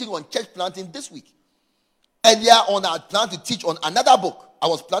in teaching on church planting this week. Earlier on, I planned to teach on another book. I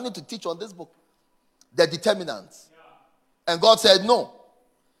was planning to teach on this book, The Determinants. And God said, no.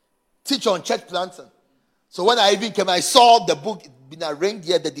 Teach on church planting. So when I even came, I saw the book being arranged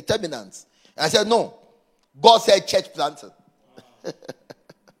here, The Determinants. And I said, no. God said church planting.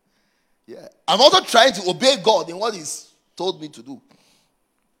 Yeah. I'm also trying to obey God in what He's told me to do.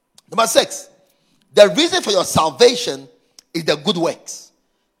 Number 6. The reason for your salvation is the good works.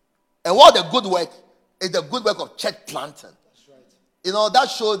 And what the good work is the good work of church planting. That's right. You know, that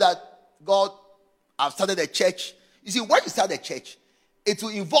shows that God have started a church. You see, when you start a church, it will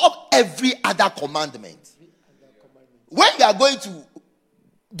involve every other commandment. When you are going to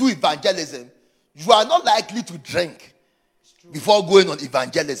do evangelism, you are not likely to drink before going on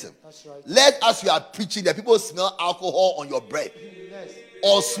evangelism. That's right. Let us, you are preaching, that people smell alcohol on your breath. Yes.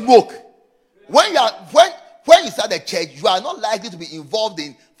 Or smoke. When you start a church, you are not likely to be involved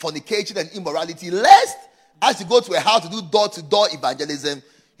in fornication and immorality, lest as you go to a house to do door-to-door evangelism,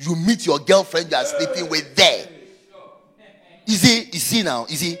 you meet your girlfriend you are sleeping with there. You see now,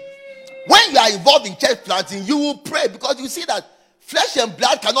 when you are involved in church planting, you will pray, because you see that flesh and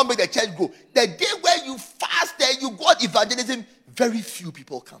blood cannot make the church grow. The day where you fast and you go on evangelism, very few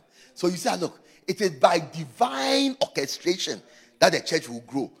people come. So you say, look, it is by divine orchestration that the church will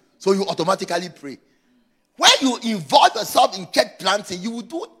grow. So you automatically pray. When you involve yourself in church planting, you will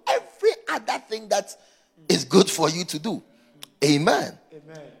do every other thing that is good for you to do. Amen.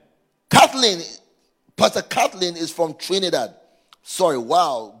 Amen. Pastor Kathleen is from Trinidad. Sorry,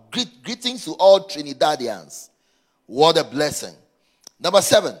 wow. Greetings to all Trinidadians. What a blessing. Number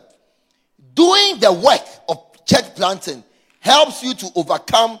 7. Doing the work of church planting helps you to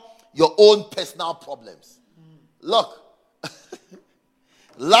overcome your own personal problems. Look,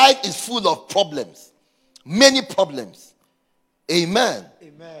 life is full of problems. Many problems. Amen.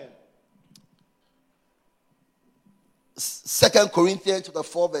 Amen. 2 Corinthians chapter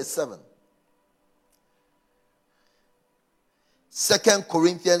 4 verse 7. 2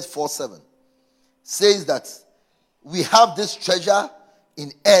 Corinthians 4:7 says that we have this treasure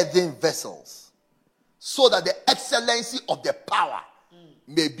in earthen vessels, so that the excellency of the power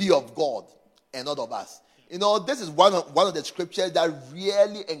may be of God and not of us. You know, this is one of the scriptures that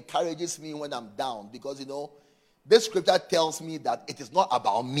really encourages me when I'm down, because, you know, this scripture tells me that it is not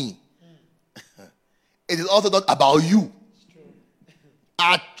about me. It is also not about you.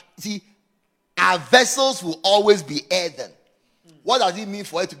 Our vessels will always be earthen. What does it mean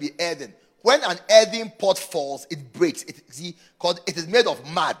for it to be earthen? When an earthen pot falls, it breaks. Because it is made of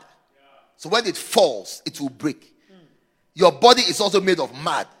mud. So when it falls, it will break. Your body is also made of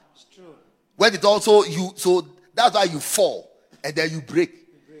mud. When it also, so that's why you fall and then you break.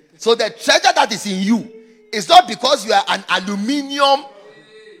 So the treasure that is in you is not because you are an aluminium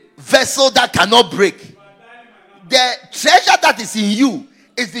vessel that cannot break. The treasure that is in you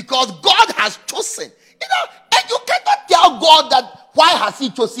is because God has chosen. You know, and you cannot tell God that, why has He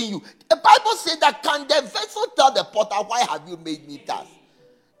chosen you? The Bible says that, can the vessel tell the potter, why have you made me thus?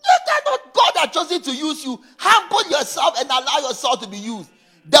 You cannot. God has chosen to use you. Humble yourself and allow yourself to be used.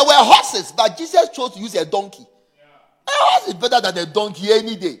 There were horses, but Jesus chose to use a donkey. A horse is better than a donkey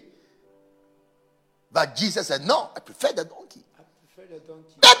any day. But Jesus said, no, I prefer the donkey.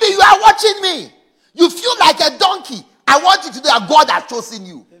 Maybe you are watching me. You feel like a donkey. I want you to know that God has chosen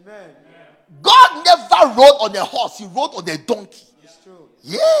you. Amen. God never rode on a horse. He rode on a donkey. It's true.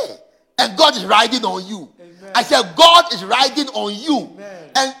 Yeah. And God is riding on you. Amen. I said, God is riding on you.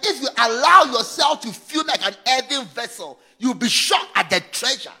 Amen. And if you allow yourself to feel like an earthen vessel, you'll be shocked at the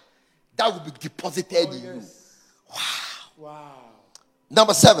treasure that will be deposited in you. Wow.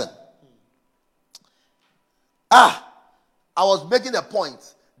 Number 7. I was making a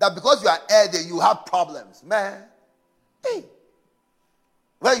point that because you are earthen, you have problems. Man, hey,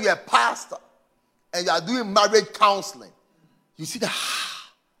 when you're a pastor and you are doing marriage counseling, you see that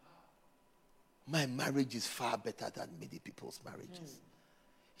my marriage is far better than many people's marriages.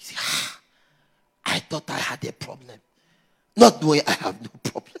 You see, I thought I had a problem, not knowing I have no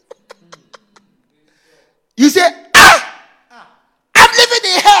problem. You say, I'm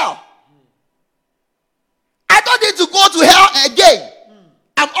living in hell. I don't need to go to hell again.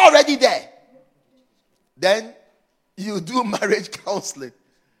 I'm already there. Then you do marriage counseling.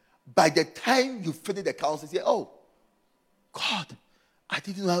 By the time you finish the counseling, you say, oh, God, I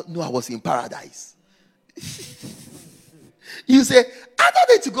didn't know I was in paradise. You say, I don't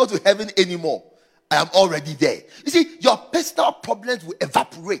need to go to heaven anymore. I am already there. You see, your personal problems will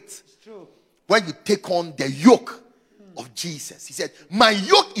evaporate when you take on the yoke of Jesus. He said, my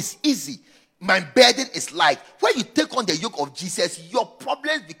yoke is easy, my burden is light. When you take on the yoke of Jesus, your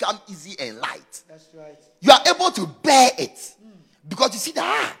problems become easy and light. That's right. You are able to bear it. Because you see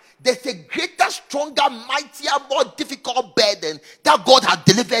that there's a greater, stronger, mightier, more difficult burden that God has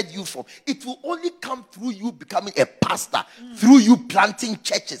delivered you from. It will only come through you becoming a pastor, through you planting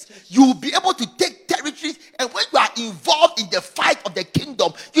churches. You will be able to take territories, and when you are involved in the fight of the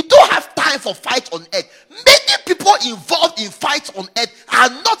kingdom, you don't have time for fight on earth. Many people involved in fights on earth are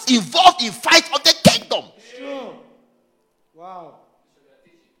not involved in fight of the kingdom. True. Wow.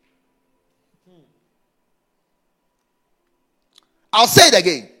 I'll say it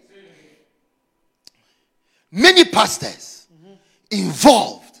again. Many pastors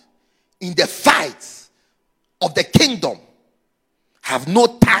involved in the fights of the kingdom have no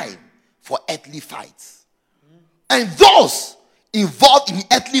time for earthly fights. And those involved in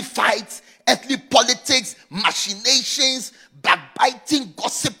earthly fights, earthly politics, machinations, backbiting,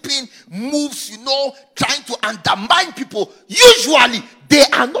 gossiping, moves, trying to undermine people, usually they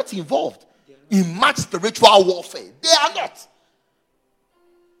are not involved in much spiritual warfare. They are not.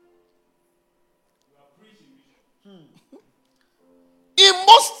 In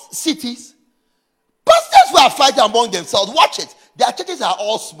most cities, pastors who are fighting among themselves, watch it, their churches are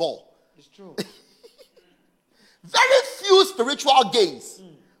all small. It's true. Very few spiritual gains.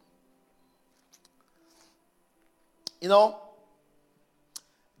 There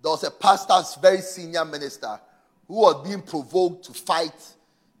was a pastor, very senior minister, who was being provoked to fight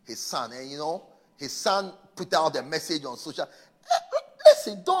his son. And his son put out a message on social.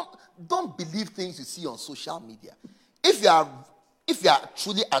 Listen, don't believe things you see on social media. If you are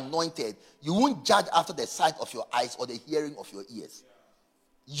truly anointed, you won't judge after the sight of your eyes or the hearing of your ears.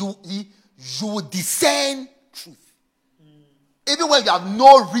 You will discern truth. Even when you have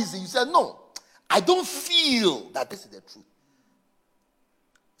no reason, you say, no, I don't feel that this is the truth.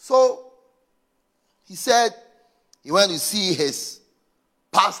 So, he said, he went to see his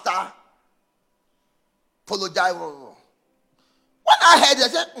pastor, apologize. When I heard it, I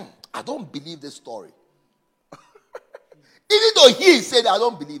said, I don't believe this story. Even though he said, I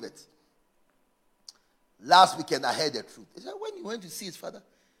don't believe it. Last weekend, I heard the truth. He said, when he went to see his father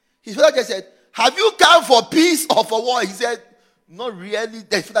just said, have you come for peace or for war? He said, not really.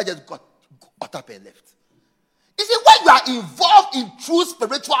 The father just got up and left. He said, when you are involved in true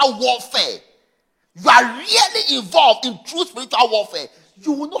spiritual warfare, you are really involved in true spiritual warfare,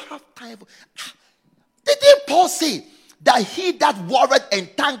 you will not have time for... Didn't Paul say that he that warreth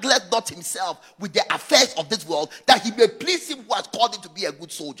entangleth not himself with the affairs of this world, that he may please him who has called him to be a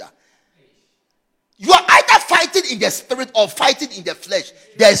good soldier? You are either fighting in the spirit or fighting in the flesh.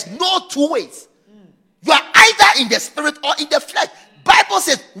 There is no two ways. You are either in the spirit or in the flesh. Bible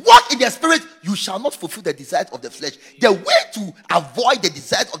says, walk in the spirit, you shall not fulfill the desires of the flesh. The way to avoid the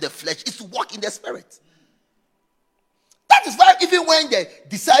desires of the flesh is to walk in the spirit. That is why even when the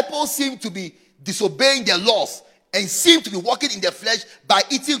disciples seem to be disobeying the laws and seem to be walking in the flesh by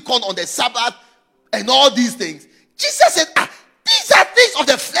eating corn on the Sabbath and all these things, Jesus said, these are things of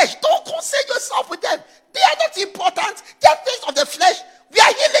the flesh. Don't concern yourself with them. They are not important. They are things of the flesh. We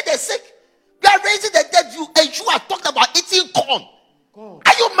are healing the sick. We are raising the dead. You are talking about eating corn.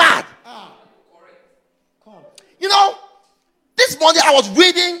 Are you mad? This morning I was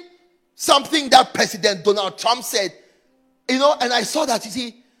reading something that President Donald Trump said, and I saw that, you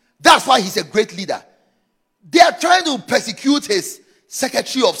see, that's why he's a great leader. They are trying to persecute his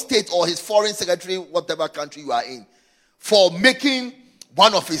Secretary of State or his foreign secretary, whatever country you are in, for making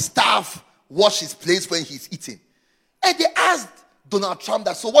one of his staff wash his plates when he's eating. And they asked Donald Trump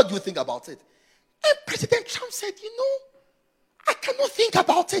that, so what do you think about it? And President Trump said, I cannot think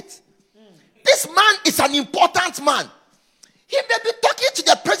about it. This man is an important man. He may be talking to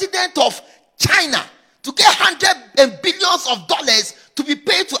the president of China to get hundreds and billions of dollars to be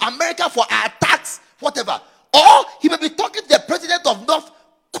paid to America for our tax, whatever. Or he may be talking to the president of North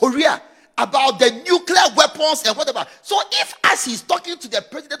Korea about the nuclear weapons and whatever. So if as he's talking to the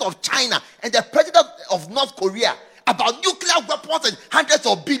president of China and the president of North Korea about nuclear weapons and hundreds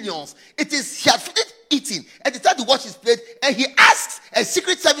of billions, it is he has finished eating and decided to wash his plate, and he asks a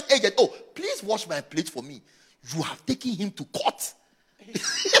secret service agent, please wash my plate for me. You have taken him to court. He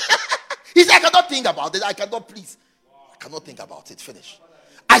said, I cannot think about it. I cannot think about it. Finish.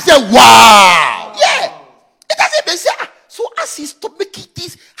 I said, wow. Yeah. It doesn't mean say, so as he's making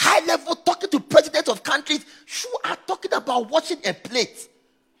this high level talking to presidents of countries, you are talking about washing a plate.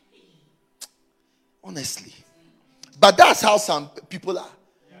 Honestly. But that's how some people are.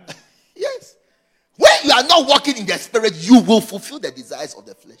 Yeah. Yes. When you are not walking in the spirit, you will fulfill the desires of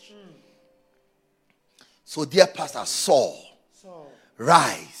the flesh. So, dear Pastor Saul,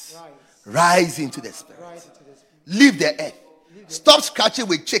 rise into the spirit. Leave the earth. Stop scratching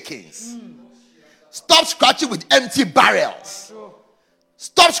with chickens. Stop scratching with empty barrels.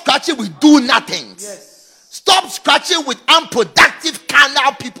 Stop scratching with do-nothings. Stop scratching with unproductive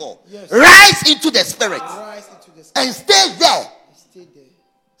carnal people. Rise into the spirit. And stay there.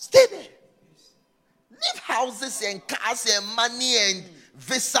 Stay there. Leave houses and cars and money and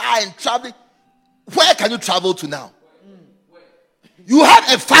visa and traveling. Where can you travel to now? You have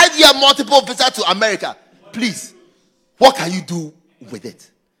a 5-year multiple visa to America. Please, what can you do with it?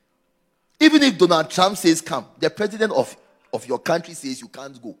 Even if Donald Trump says come, the president of your country says you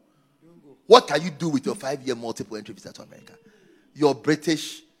can't go. What can you do with your 5-year multiple entry visa to America? You're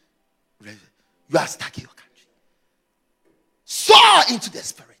British. You are stuck in your country. Soar into the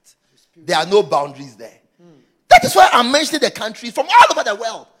spirit. There are no boundaries there. That is why I'm mentioning the countries from all over the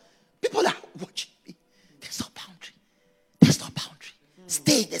world. People are watching me. There's no boundary. There's no boundary.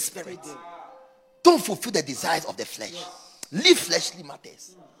 Stay in the spirit. Don't fulfill the desires of the flesh. Leave fleshly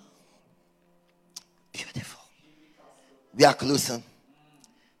matters. Beautiful. We are closing.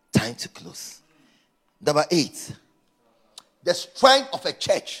 Time to close. Number 8. The strength of a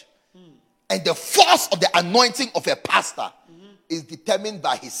church and the force of the anointing of a pastor is determined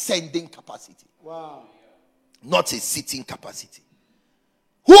by his sending capacity. Wow. Not his sitting capacity.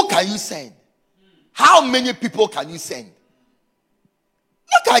 Who can you send? How many people can you send?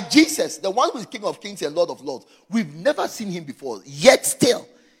 Look at Jesus, the one who is King of Kings and Lord of Lords. We've never seen him before. Yet still,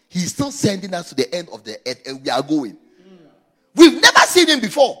 he's still sending us to the end of the earth and we are going. We've never seen him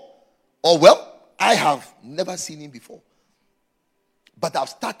before. Or well, I have never seen him before. But I've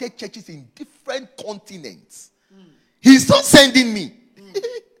started churches in different continents. He's still sending me.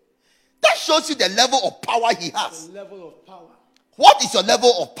 That shows you the level of power he has. The level of power. What is your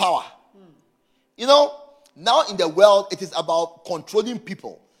level of power? You know, now in the world, it is about controlling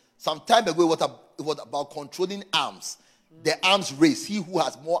people. Some time ago, it was about controlling arms. The arms race. He who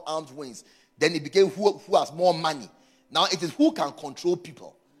has more arms wins. Then it became who has more money. Now it is who can control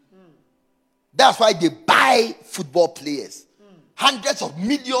people. That's why they buy football players. Hundreds of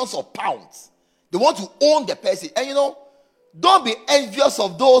millions of pounds. They want to own the person. And you know, don't be envious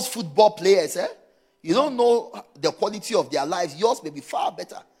of those football players. You don't know the quality of their lives. Yours may be far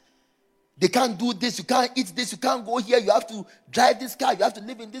better. They can't do this. You can't eat this. You can't go here. You have to drive this car. You have to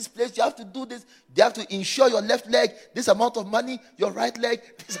live in this place. You have to do this. They have to insure your left leg. This amount of money. Your right leg.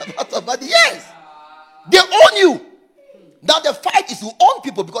 This amount of money. Yes. They own you. Now the fight is to own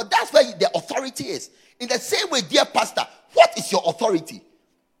people because that's where the authority is. In the same way, dear pastor, what is your authority?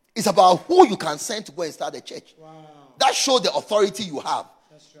 It's about who you can send to go and start the church. Wow. That shows the authority you have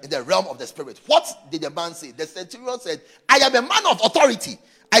in the realm of the spirit. What did the man say? The centurion said, I am a man of authority.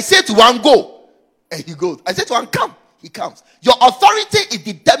 I say to one, go, and he goes. I say to one, come, he comes. Your authority is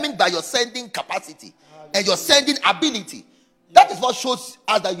determined by your sending capacity and your sending ability. That is what shows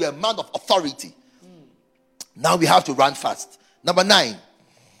us that you are a man of authority. Now we have to run fast. Number 9.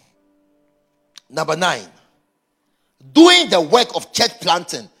 Doing the work of church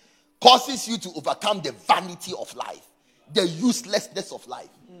planting causes you to overcome the vanity of life, the uselessness of life.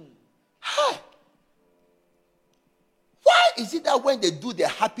 Why is it that when they do the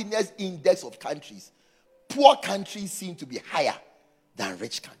happiness index of countries, poor countries seem to be higher than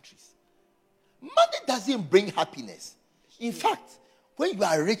rich countries? Money doesn't bring happiness. In fact, when you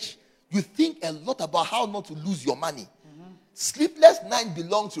are rich, you think a lot about how not to lose your money. Sleepless nights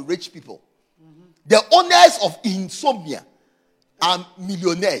belong to rich people. The owners of insomnia are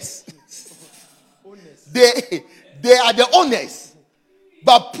millionaires. They are the owners.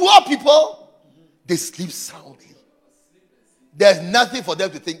 But poor people, they sleep soundly. There's nothing for them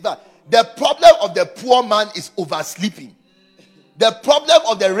to think about. The problem of the poor man is oversleeping. The problem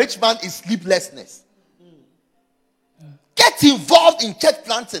of the rich man is sleeplessness. Get involved in church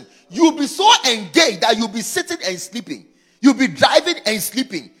planting. You'll be so engaged that you'll be sitting and sleeping. You'll be driving and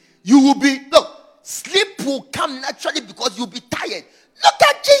sleeping. You will be, sleep will come naturally because you'll be tired. Look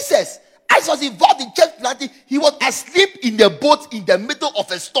at Jesus. As he was involved in church planting, he was asleep in the boat in the middle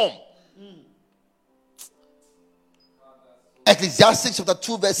of a storm. Ecclesiastes chapter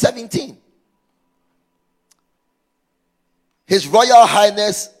 2 verse 17. His Royal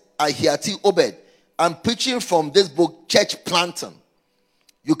Highness Ahiati Obed. I'm preaching from this book, Church Planting.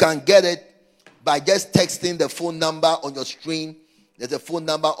 You can get it by just texting the phone number on your screen. There's a phone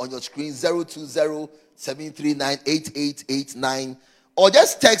number on your screen, 020-739-8889. Or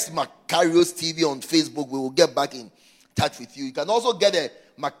just text Macarius TV on Facebook. We will get back in touch with you. You can also get a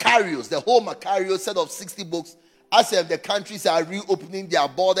Macarius, the whole Macarius set of 60 books. As the countries are reopening their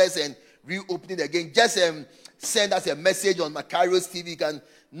borders and reopening again. Just send us a message on Macarius TV. You can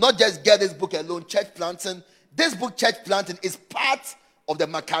not just get this book alone, Church Planting. This book, Church Planting, is part of the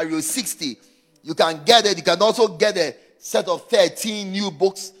Macarius 60. You can get it. You can also get a set of 13 new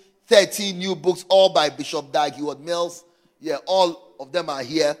books, all by Bishop Dag Heward-Mills. Yeah, all of them are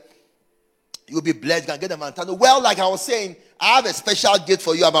here. You'll be blessed. You can get them on time. Well, like I was saying, I have a special gift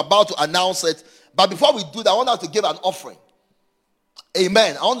for you. I'm about to announce it. But before we do that, I want us to give an offering.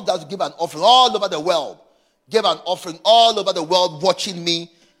 Amen. I want us to give an offering all over the world. Give an offering all over the world watching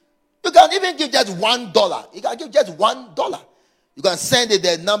me. You can even give just $1. You can give just $1. You can send it.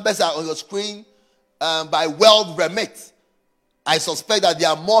 The numbers are on your screen by World Remit. I suspect that there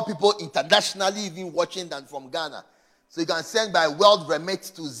are more people internationally even watching than from Ghana. So you can send by World Remit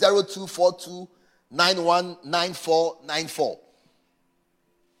to 0242 919494.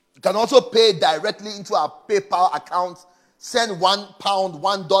 You can also pay directly into our PayPal account. Send £1,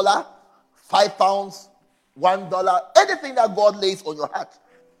 $1, £5, $1, anything that God lays on your heart.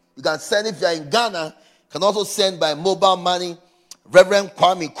 You can send if you are in Ghana. You can also send by mobile money. Reverend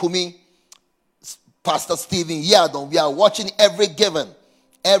Kwame Kumi, Pastor Stephen Yadon. We are watching every giving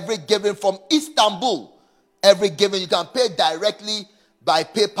from Istanbul. Every giving you can pay directly by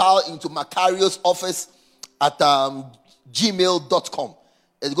PayPal into Macarius' office at gmail.com.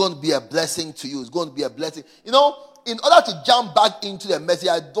 It's going to be a blessing to you. It's going to be a blessing. You know, in order to jump back into the message,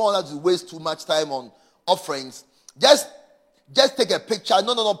 I don't want to waste too much time on offerings. Just take a picture.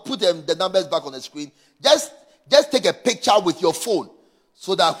 No. Put the numbers back on the screen. Just take a picture with your phone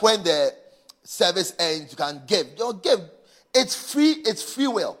so that when the service ends, you can give. You know, give. It's free. It's free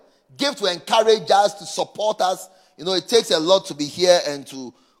will. Give to encourage us, to support us. You know, it takes a lot to be here and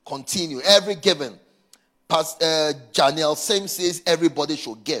to continue. Every giving. Pastor Janelle Same says everybody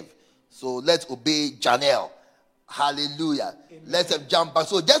should give. So let's obey Janelle. Hallelujah. Amen. Let's jump back.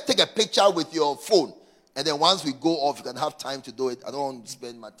 So just take a picture with your phone. And then once we go off, you can have time to do it. I don't want to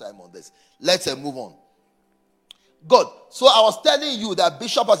spend my time on this. Let's move on. Good. So I was telling you that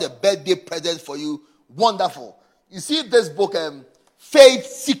Bishop has a birthday present for you. Wonderful. You see this book, Faith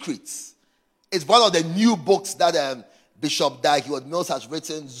Secrets. It's one of the new books that Bishop Dag Heward-Mills has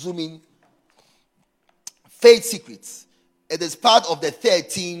written. Zoom in. Faith Secrets. It is part of the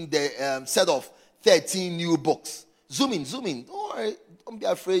set of 13 new books. Zoom in. Don't worry. Don't be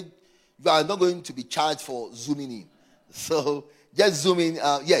afraid. You are not going to be charged for zooming in. So just zoom in.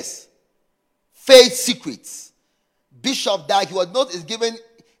 Yes. Faith Secrets. Bishop Dag Heward-Mills is giving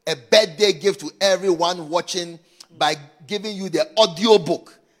a birthday gift to everyone watching by giving you the audio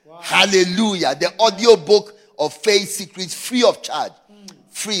book. Wow. Hallelujah. The audio book of Faith Secrets, free of charge.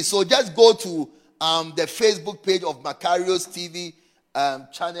 Free. So just go to the Facebook page of Macarius TV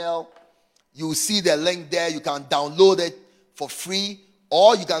channel. You will see the link there. You can download it for free.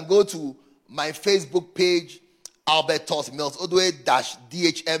 Or you can go to my Facebook page, Albertus Mills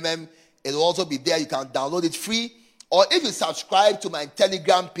Odoi-DHMM. It will also be there. You can download it free. Or if you subscribe to my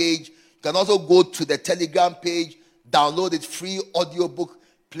Telegram page, you can also go to the Telegram page, download it free, audiobook,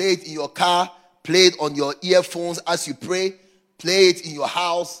 play it in your car, play it on your earphones as you pray, play it in your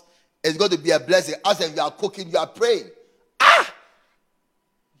house. It's going to be a blessing. As if you are cooking, you are praying.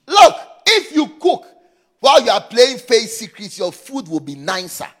 Look, if you cook while you are playing Faith Secrets, your food will be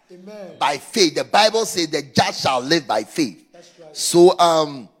nicer. Amen. By faith. The Bible says the just shall live by faith. That's right.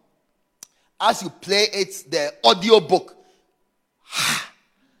 So, as you play it, the audio book,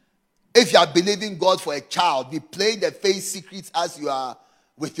 if you are believing God for a child, be playing the Faith Secrets as you are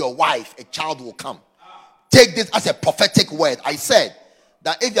with your wife, a child will come. Take this as a prophetic word. I said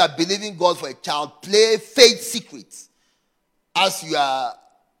that if you are believing God for a child, play Faith Secrets as you are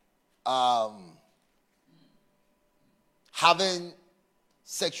having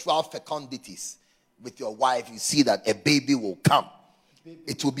sexual fecundities with your wife. You see that a baby will come.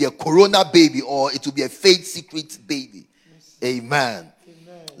 It will be a corona baby or it will be a Faith Secret baby. Yes. Amen.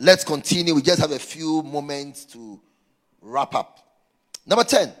 Amen. Let's continue. We just have a few moments to wrap up. Number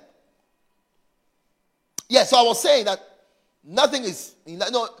 10. Yeah, so I was saying that nothing is,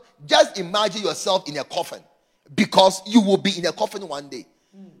 just imagine yourself in a coffin because you will be in a coffin one day.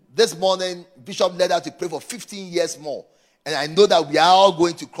 This morning, Bishop led us to pray for 15 years more. And I know that we are all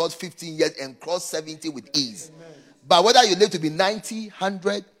going to cross 15 years and cross 70 with ease. Amen. But whether you live to be 90,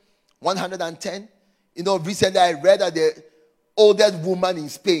 100, 110, recently I read that the oldest woman in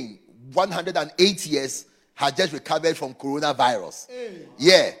Spain, 108 years, had just recovered from coronavirus. Hey.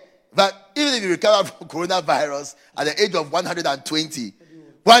 Yeah. But even if you recover from coronavirus at the age of 120,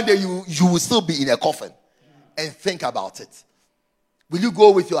 one day you will still be in a coffin. And think about it. Will you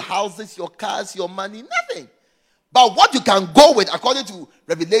go with your houses, your cars, your money? Nothing. But what you can go with, according to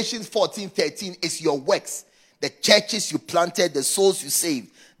Revelation 14:13, is your works. The churches you planted, the souls you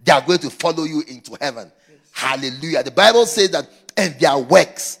saved, they are going to follow you into heaven. Yes. Hallelujah. The Bible says that, and their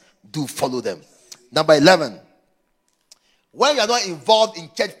works do follow them. Number 11. When you are not involved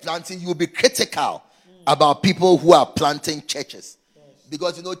in church planting, you will be critical about people who are planting churches. Yes.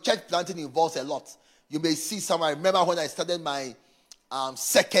 Because, church planting involves a lot. You may see some. I remember when I started my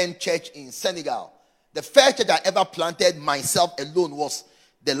second church in Senegal. The first church I ever planted myself alone was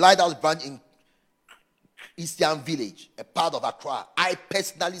the Lighthouse branch in Eastern Village, a part of Accra. I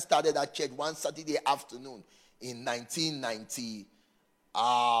personally started that church one Saturday afternoon in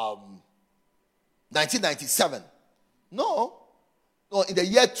 1997. No, in the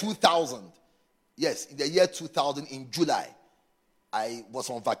year 2000. Yes, in the year 2000, in July, I was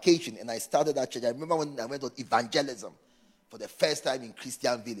on vacation and I started that church. I remember when I went on evangelism for the first time in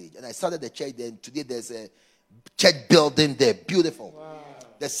Christian Village. And I started the church there. Today there's a church building there. Beautiful. Wow.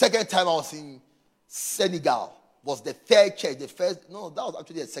 The second time I was in Senegal was the third church. That was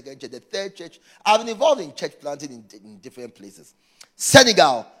actually the second church. The third church. I've been involved in church planting in different places.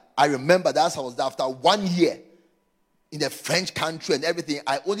 Senegal, I remember that I was there after 1 year in the French country and everything.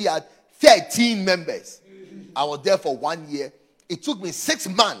 I only had 13 members. I was there for 1 year. It took me 6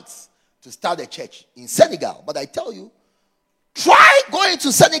 months to start a church in Senegal. But I tell you, try going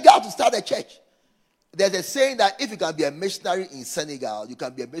to Senegal to start a church. There's a saying that if you can be a missionary in Senegal, you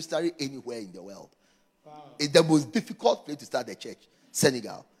can be a missionary anywhere in the world. Wow. It's the most difficult place to start a church,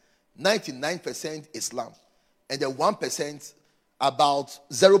 Senegal. 99% Islam. And the 1%, about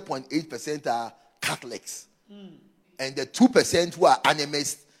 0.8% are Catholics. And the 2% who are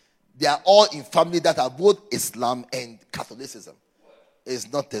animists, they are all in family that are both Islam and Catholicism.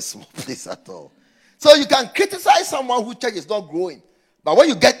 It's not a small place at all. So you can criticize someone whose church is not growing. But when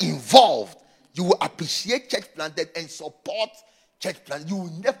you get involved, you will appreciate church planted and support church planting. You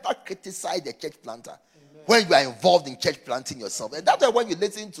will never criticize the church planter. Amen. When you are involved in church planting yourself. And that's why when you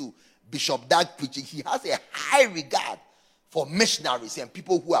listen to Bishop Dag preaching, he has a high regard for missionaries and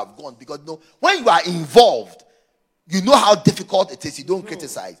people who have gone. Because when you are involved, you know how difficult it is. You don't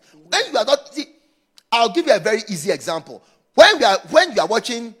criticize. When you are not, I'll give you a very easy example. When you are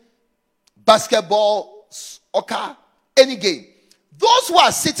watching basketball, soccer, any game, those who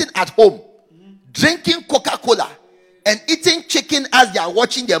are sitting at home, drinking Coca-Cola and eating chicken as they are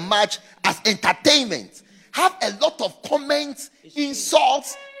watching the match as entertainment, have a lot of comments,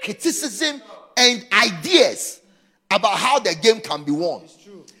 insults, criticism, and ideas about how the game can be won.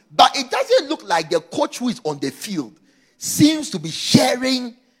 But it doesn't look like the coach who is on the field seems to be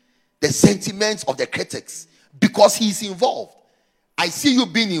sharing the sentiments of the critics because he's involved. I see you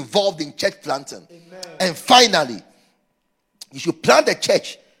being involved in church planting. Amen. And finally, you should plant a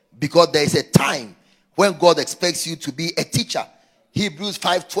church because there is a time when God expects you to be a teacher. Hebrews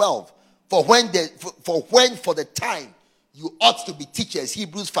 5:12. For the time you ought to be teachers.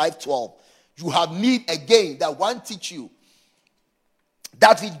 Hebrews 5:12. You have need again that one teach you.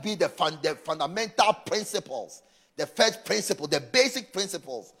 That will be the fundamental principles, the first principle, the basic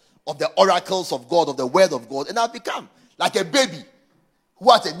principles of the oracles of God, of the word of God. And I've become like a baby who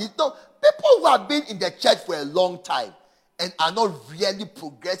has a need. No, people who have been in the church for a long time and are not really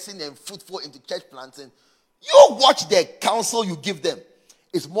progressing and fruitful into church planting, you watch the counsel you give them.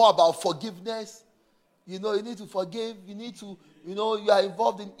 It's more about forgiveness. You need to forgive. You need to, you are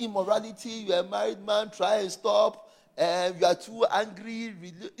involved in immorality. You are a married man. Try and stop. You are too angry.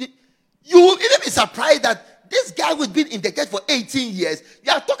 You will even be surprised that this guy who's been in the church for 18 years,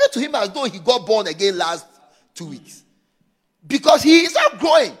 you are talking to him as though he got born again last 2 weeks. Because he is not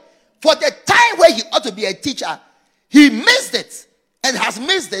growing. For the time where he ought to be a teacher, he missed it and has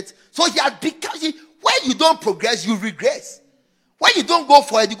missed it. So he had become, when you don't progress, you regress. When you don't go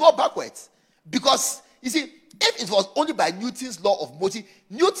forward, you go backwards. Because, if it was only by Newton's law of motion,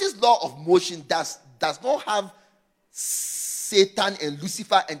 Newton's law of motion does not have Satan and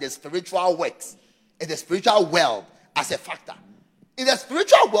Lucifer and the spiritual works and the spiritual world as a factor. In the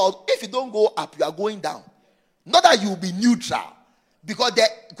spiritual world, if you don't go up, you are going down. Not that you will be neutral. Because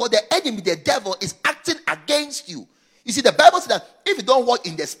the enemy, the devil, is acting against you. You see, the Bible says that if you don't walk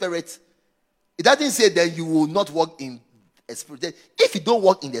in the spirit, it doesn't say that you will not walk in a spirit. If you don't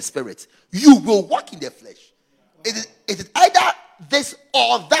walk in the spirit, you will walk in the flesh. It is either this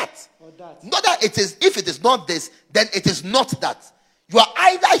or that. Not that it is, if it is not this, then it is not that. You are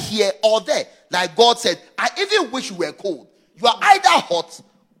either here or there. Like God said, I even wish you were cold. You are either hot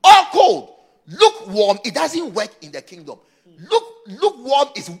or cold. Lukewarm, it doesn't work in the kingdom. Lukewarm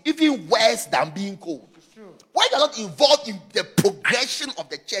is even worse than being cold. true. When you're not involved in the progression of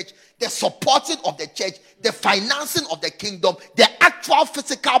the church, the supporting of the church, the financing of the kingdom, the actual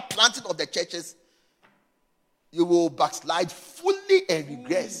physical planting of the churches, you will backslide fully and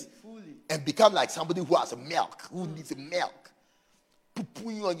regress. Fully. And become like somebody who has milk, who needs milk.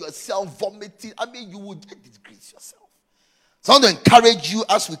 Poo-pooing on yourself, vomiting. I mean, you will disgrace yourself. So I want to encourage you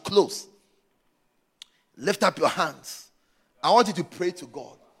as we close. Lift up your hands. I want you to pray to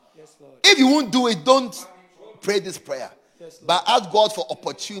God. Yes, Lord. If you won't do it, don't pray this prayer. Yes, Lord. But ask God for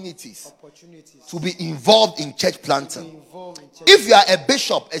opportunities Opportunities. to be involved in church planting. Be involved in church. If you are a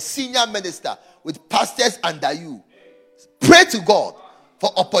bishop, a senior minister with pastors under you, pray to God for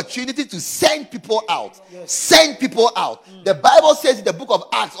opportunity to send people out. Yes. Send people out. The Bible says in the book of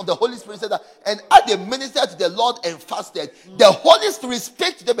Acts of the Holy Spirit said that, and as they ministered to the Lord and fasted, the Holy Spirit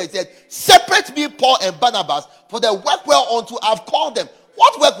spake to them and said, separate me, Paul and Barnabas, for the work whereunto I've called them.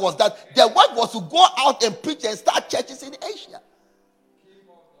 What work was that? The work was to go out and preach and start churches in Asia.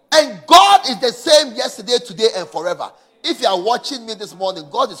 And God is the same yesterday, today, and forever. If you are watching me this morning,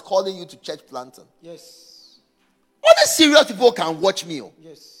 God is calling you to church planting. Yes. Only serious people can watch me.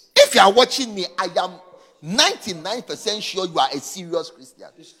 Yes. If you are watching me, I am 99% sure you are a serious Christian.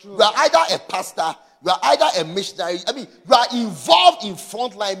 It's true. You are either a pastor, you are either a missionary. I mean, you are involved in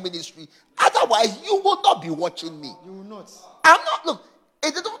frontline ministry. Otherwise, you will not be watching me. You will not. I'm not, look,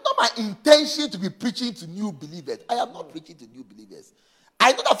 it is not my intention to be preaching to new believers. I am not preaching to new believers.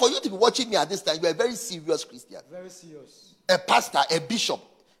 I know that for you to be watching me at this time, you are a very serious Christian. Very serious. A pastor, a bishop,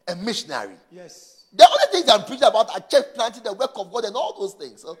 a missionary. Yes. The only things I'm preaching about are church planting, the work of God, and all those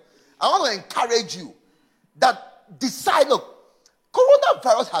things. So I want to encourage you that decide. Look,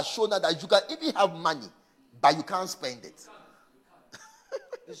 coronavirus has shown that you can even have money, but you can't spend it.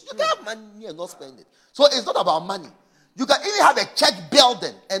 You can have money and not spend it. So it's not about money. You can even have a church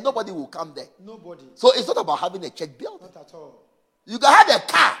building and nobody will come there. Nobody. So it's not about having a church building. Not at all. You can have a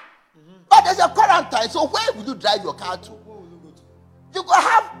car, but there's a quarantine. So where will you drive your car to? Where will you go to? You can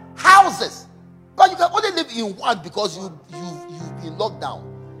have houses, but you can only live in one because you've been locked down.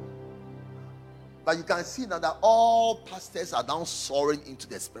 But you can see now that all pastors are now soaring into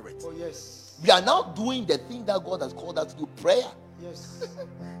the spirit. Oh, yes. We are now doing the thing that God has called us to do, prayer. Yes.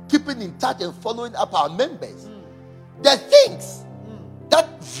 Keeping in touch and following up our members. The things that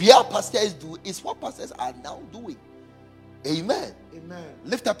real pastors do is what pastors are now doing. Amen. Amen.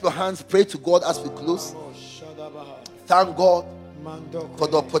 Lift up your hands, pray to God as we close. Oh, Shadabaha. Thank God Mandoko. for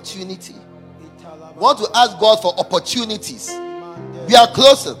the opportunity. Italaba. We want to ask God for opportunities. Mande. We are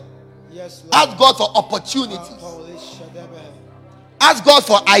closing. Yes, Lord. Ask God for opportunities. Holy Shadabaha. Ask God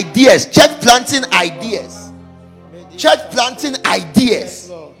for ideas, church planting ideas. Medi- Church planting Yes, ideas.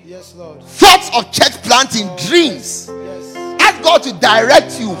 Lord. Yes, Lord. Thoughts of church planting, dreams. Yes. Ask God to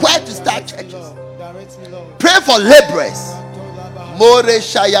direct you where to start Direct me, churches. Lord. Direct me, Lord. Pray for laborers. Mantolabaha. More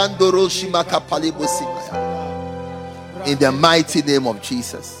Shayandoro Shimaka Palibo Simaya. In the mighty name of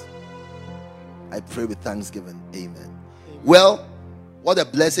Jesus, I pray with thanksgiving. Amen. Well, what a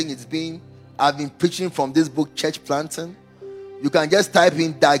blessing it's been. I've been preaching from this book, Church Planting. You can just type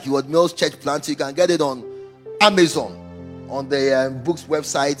in Dag Heward-Mills Church Planting. You can get it on Amazon, on the books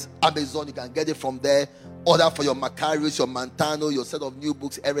website, Amazon. You can get it from there. Order for your Macarius, your Montano, your set of new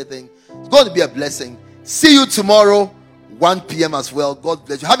books, everything. It's going to be a blessing. See you tomorrow, 1 p.m. as well. God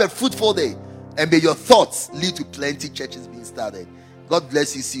bless you. Have a fruitful day. And may your thoughts lead to plenty churches being started. God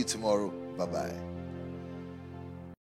bless you. See you tomorrow. Bye-bye.